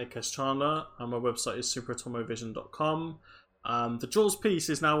Twitter at Nick S. Chandler, and my website is superatomovision.com. The Jaws piece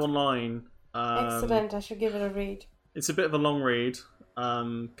is now online. Excellent, I should give it a read. It's a bit of a long read,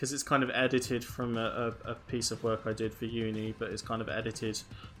 because it's kind of edited from a piece of work I did for uni, but it's kind of edited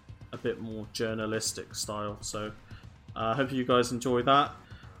a bit more journalistic style, so I hope you guys enjoy that.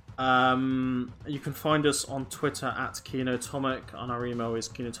 You can find us on Twitter at Kinotomic, and our email is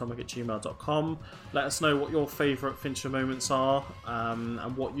kinotomic@gmail.com. Let us know what your favourite Fincher moments are,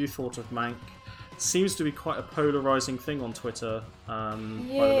 and what you thought of Mank. Seems to be quite a polarising thing on Twitter, by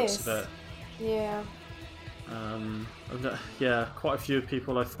the looks of it. Yeah. Yeah, quite a few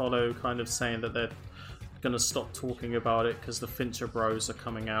people I follow kind of saying that they're going to stop talking about it because the Fincher bros are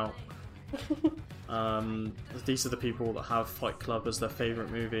coming out. These are the people that have Fight Club as their favourite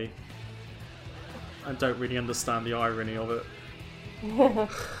movie and don't really understand the irony of it.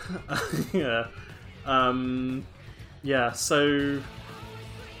 Yeah. Yeah, so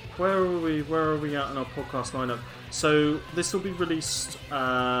where are we at in our podcast lineup? So this will be released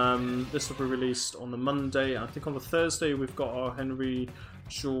on the Monday. I think on the Thursday we've got our Henry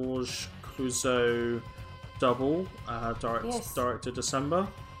Georges Clouzot double, director December.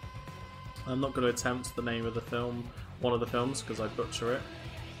 I'm not going to attempt the name of the film, one of the films, because I butcher it.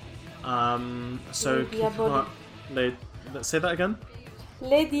 So let's say that again.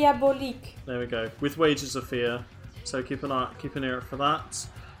 Les Diaboliques. There we go. With Wages of Fear. So keep an ear out for that.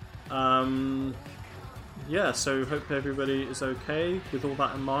 yeah, so hope everybody is okay with all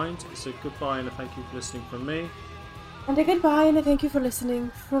that in mind. It's a goodbye and a thank you for listening from me. And a goodbye and a thank you for listening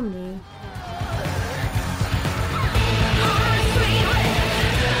from me.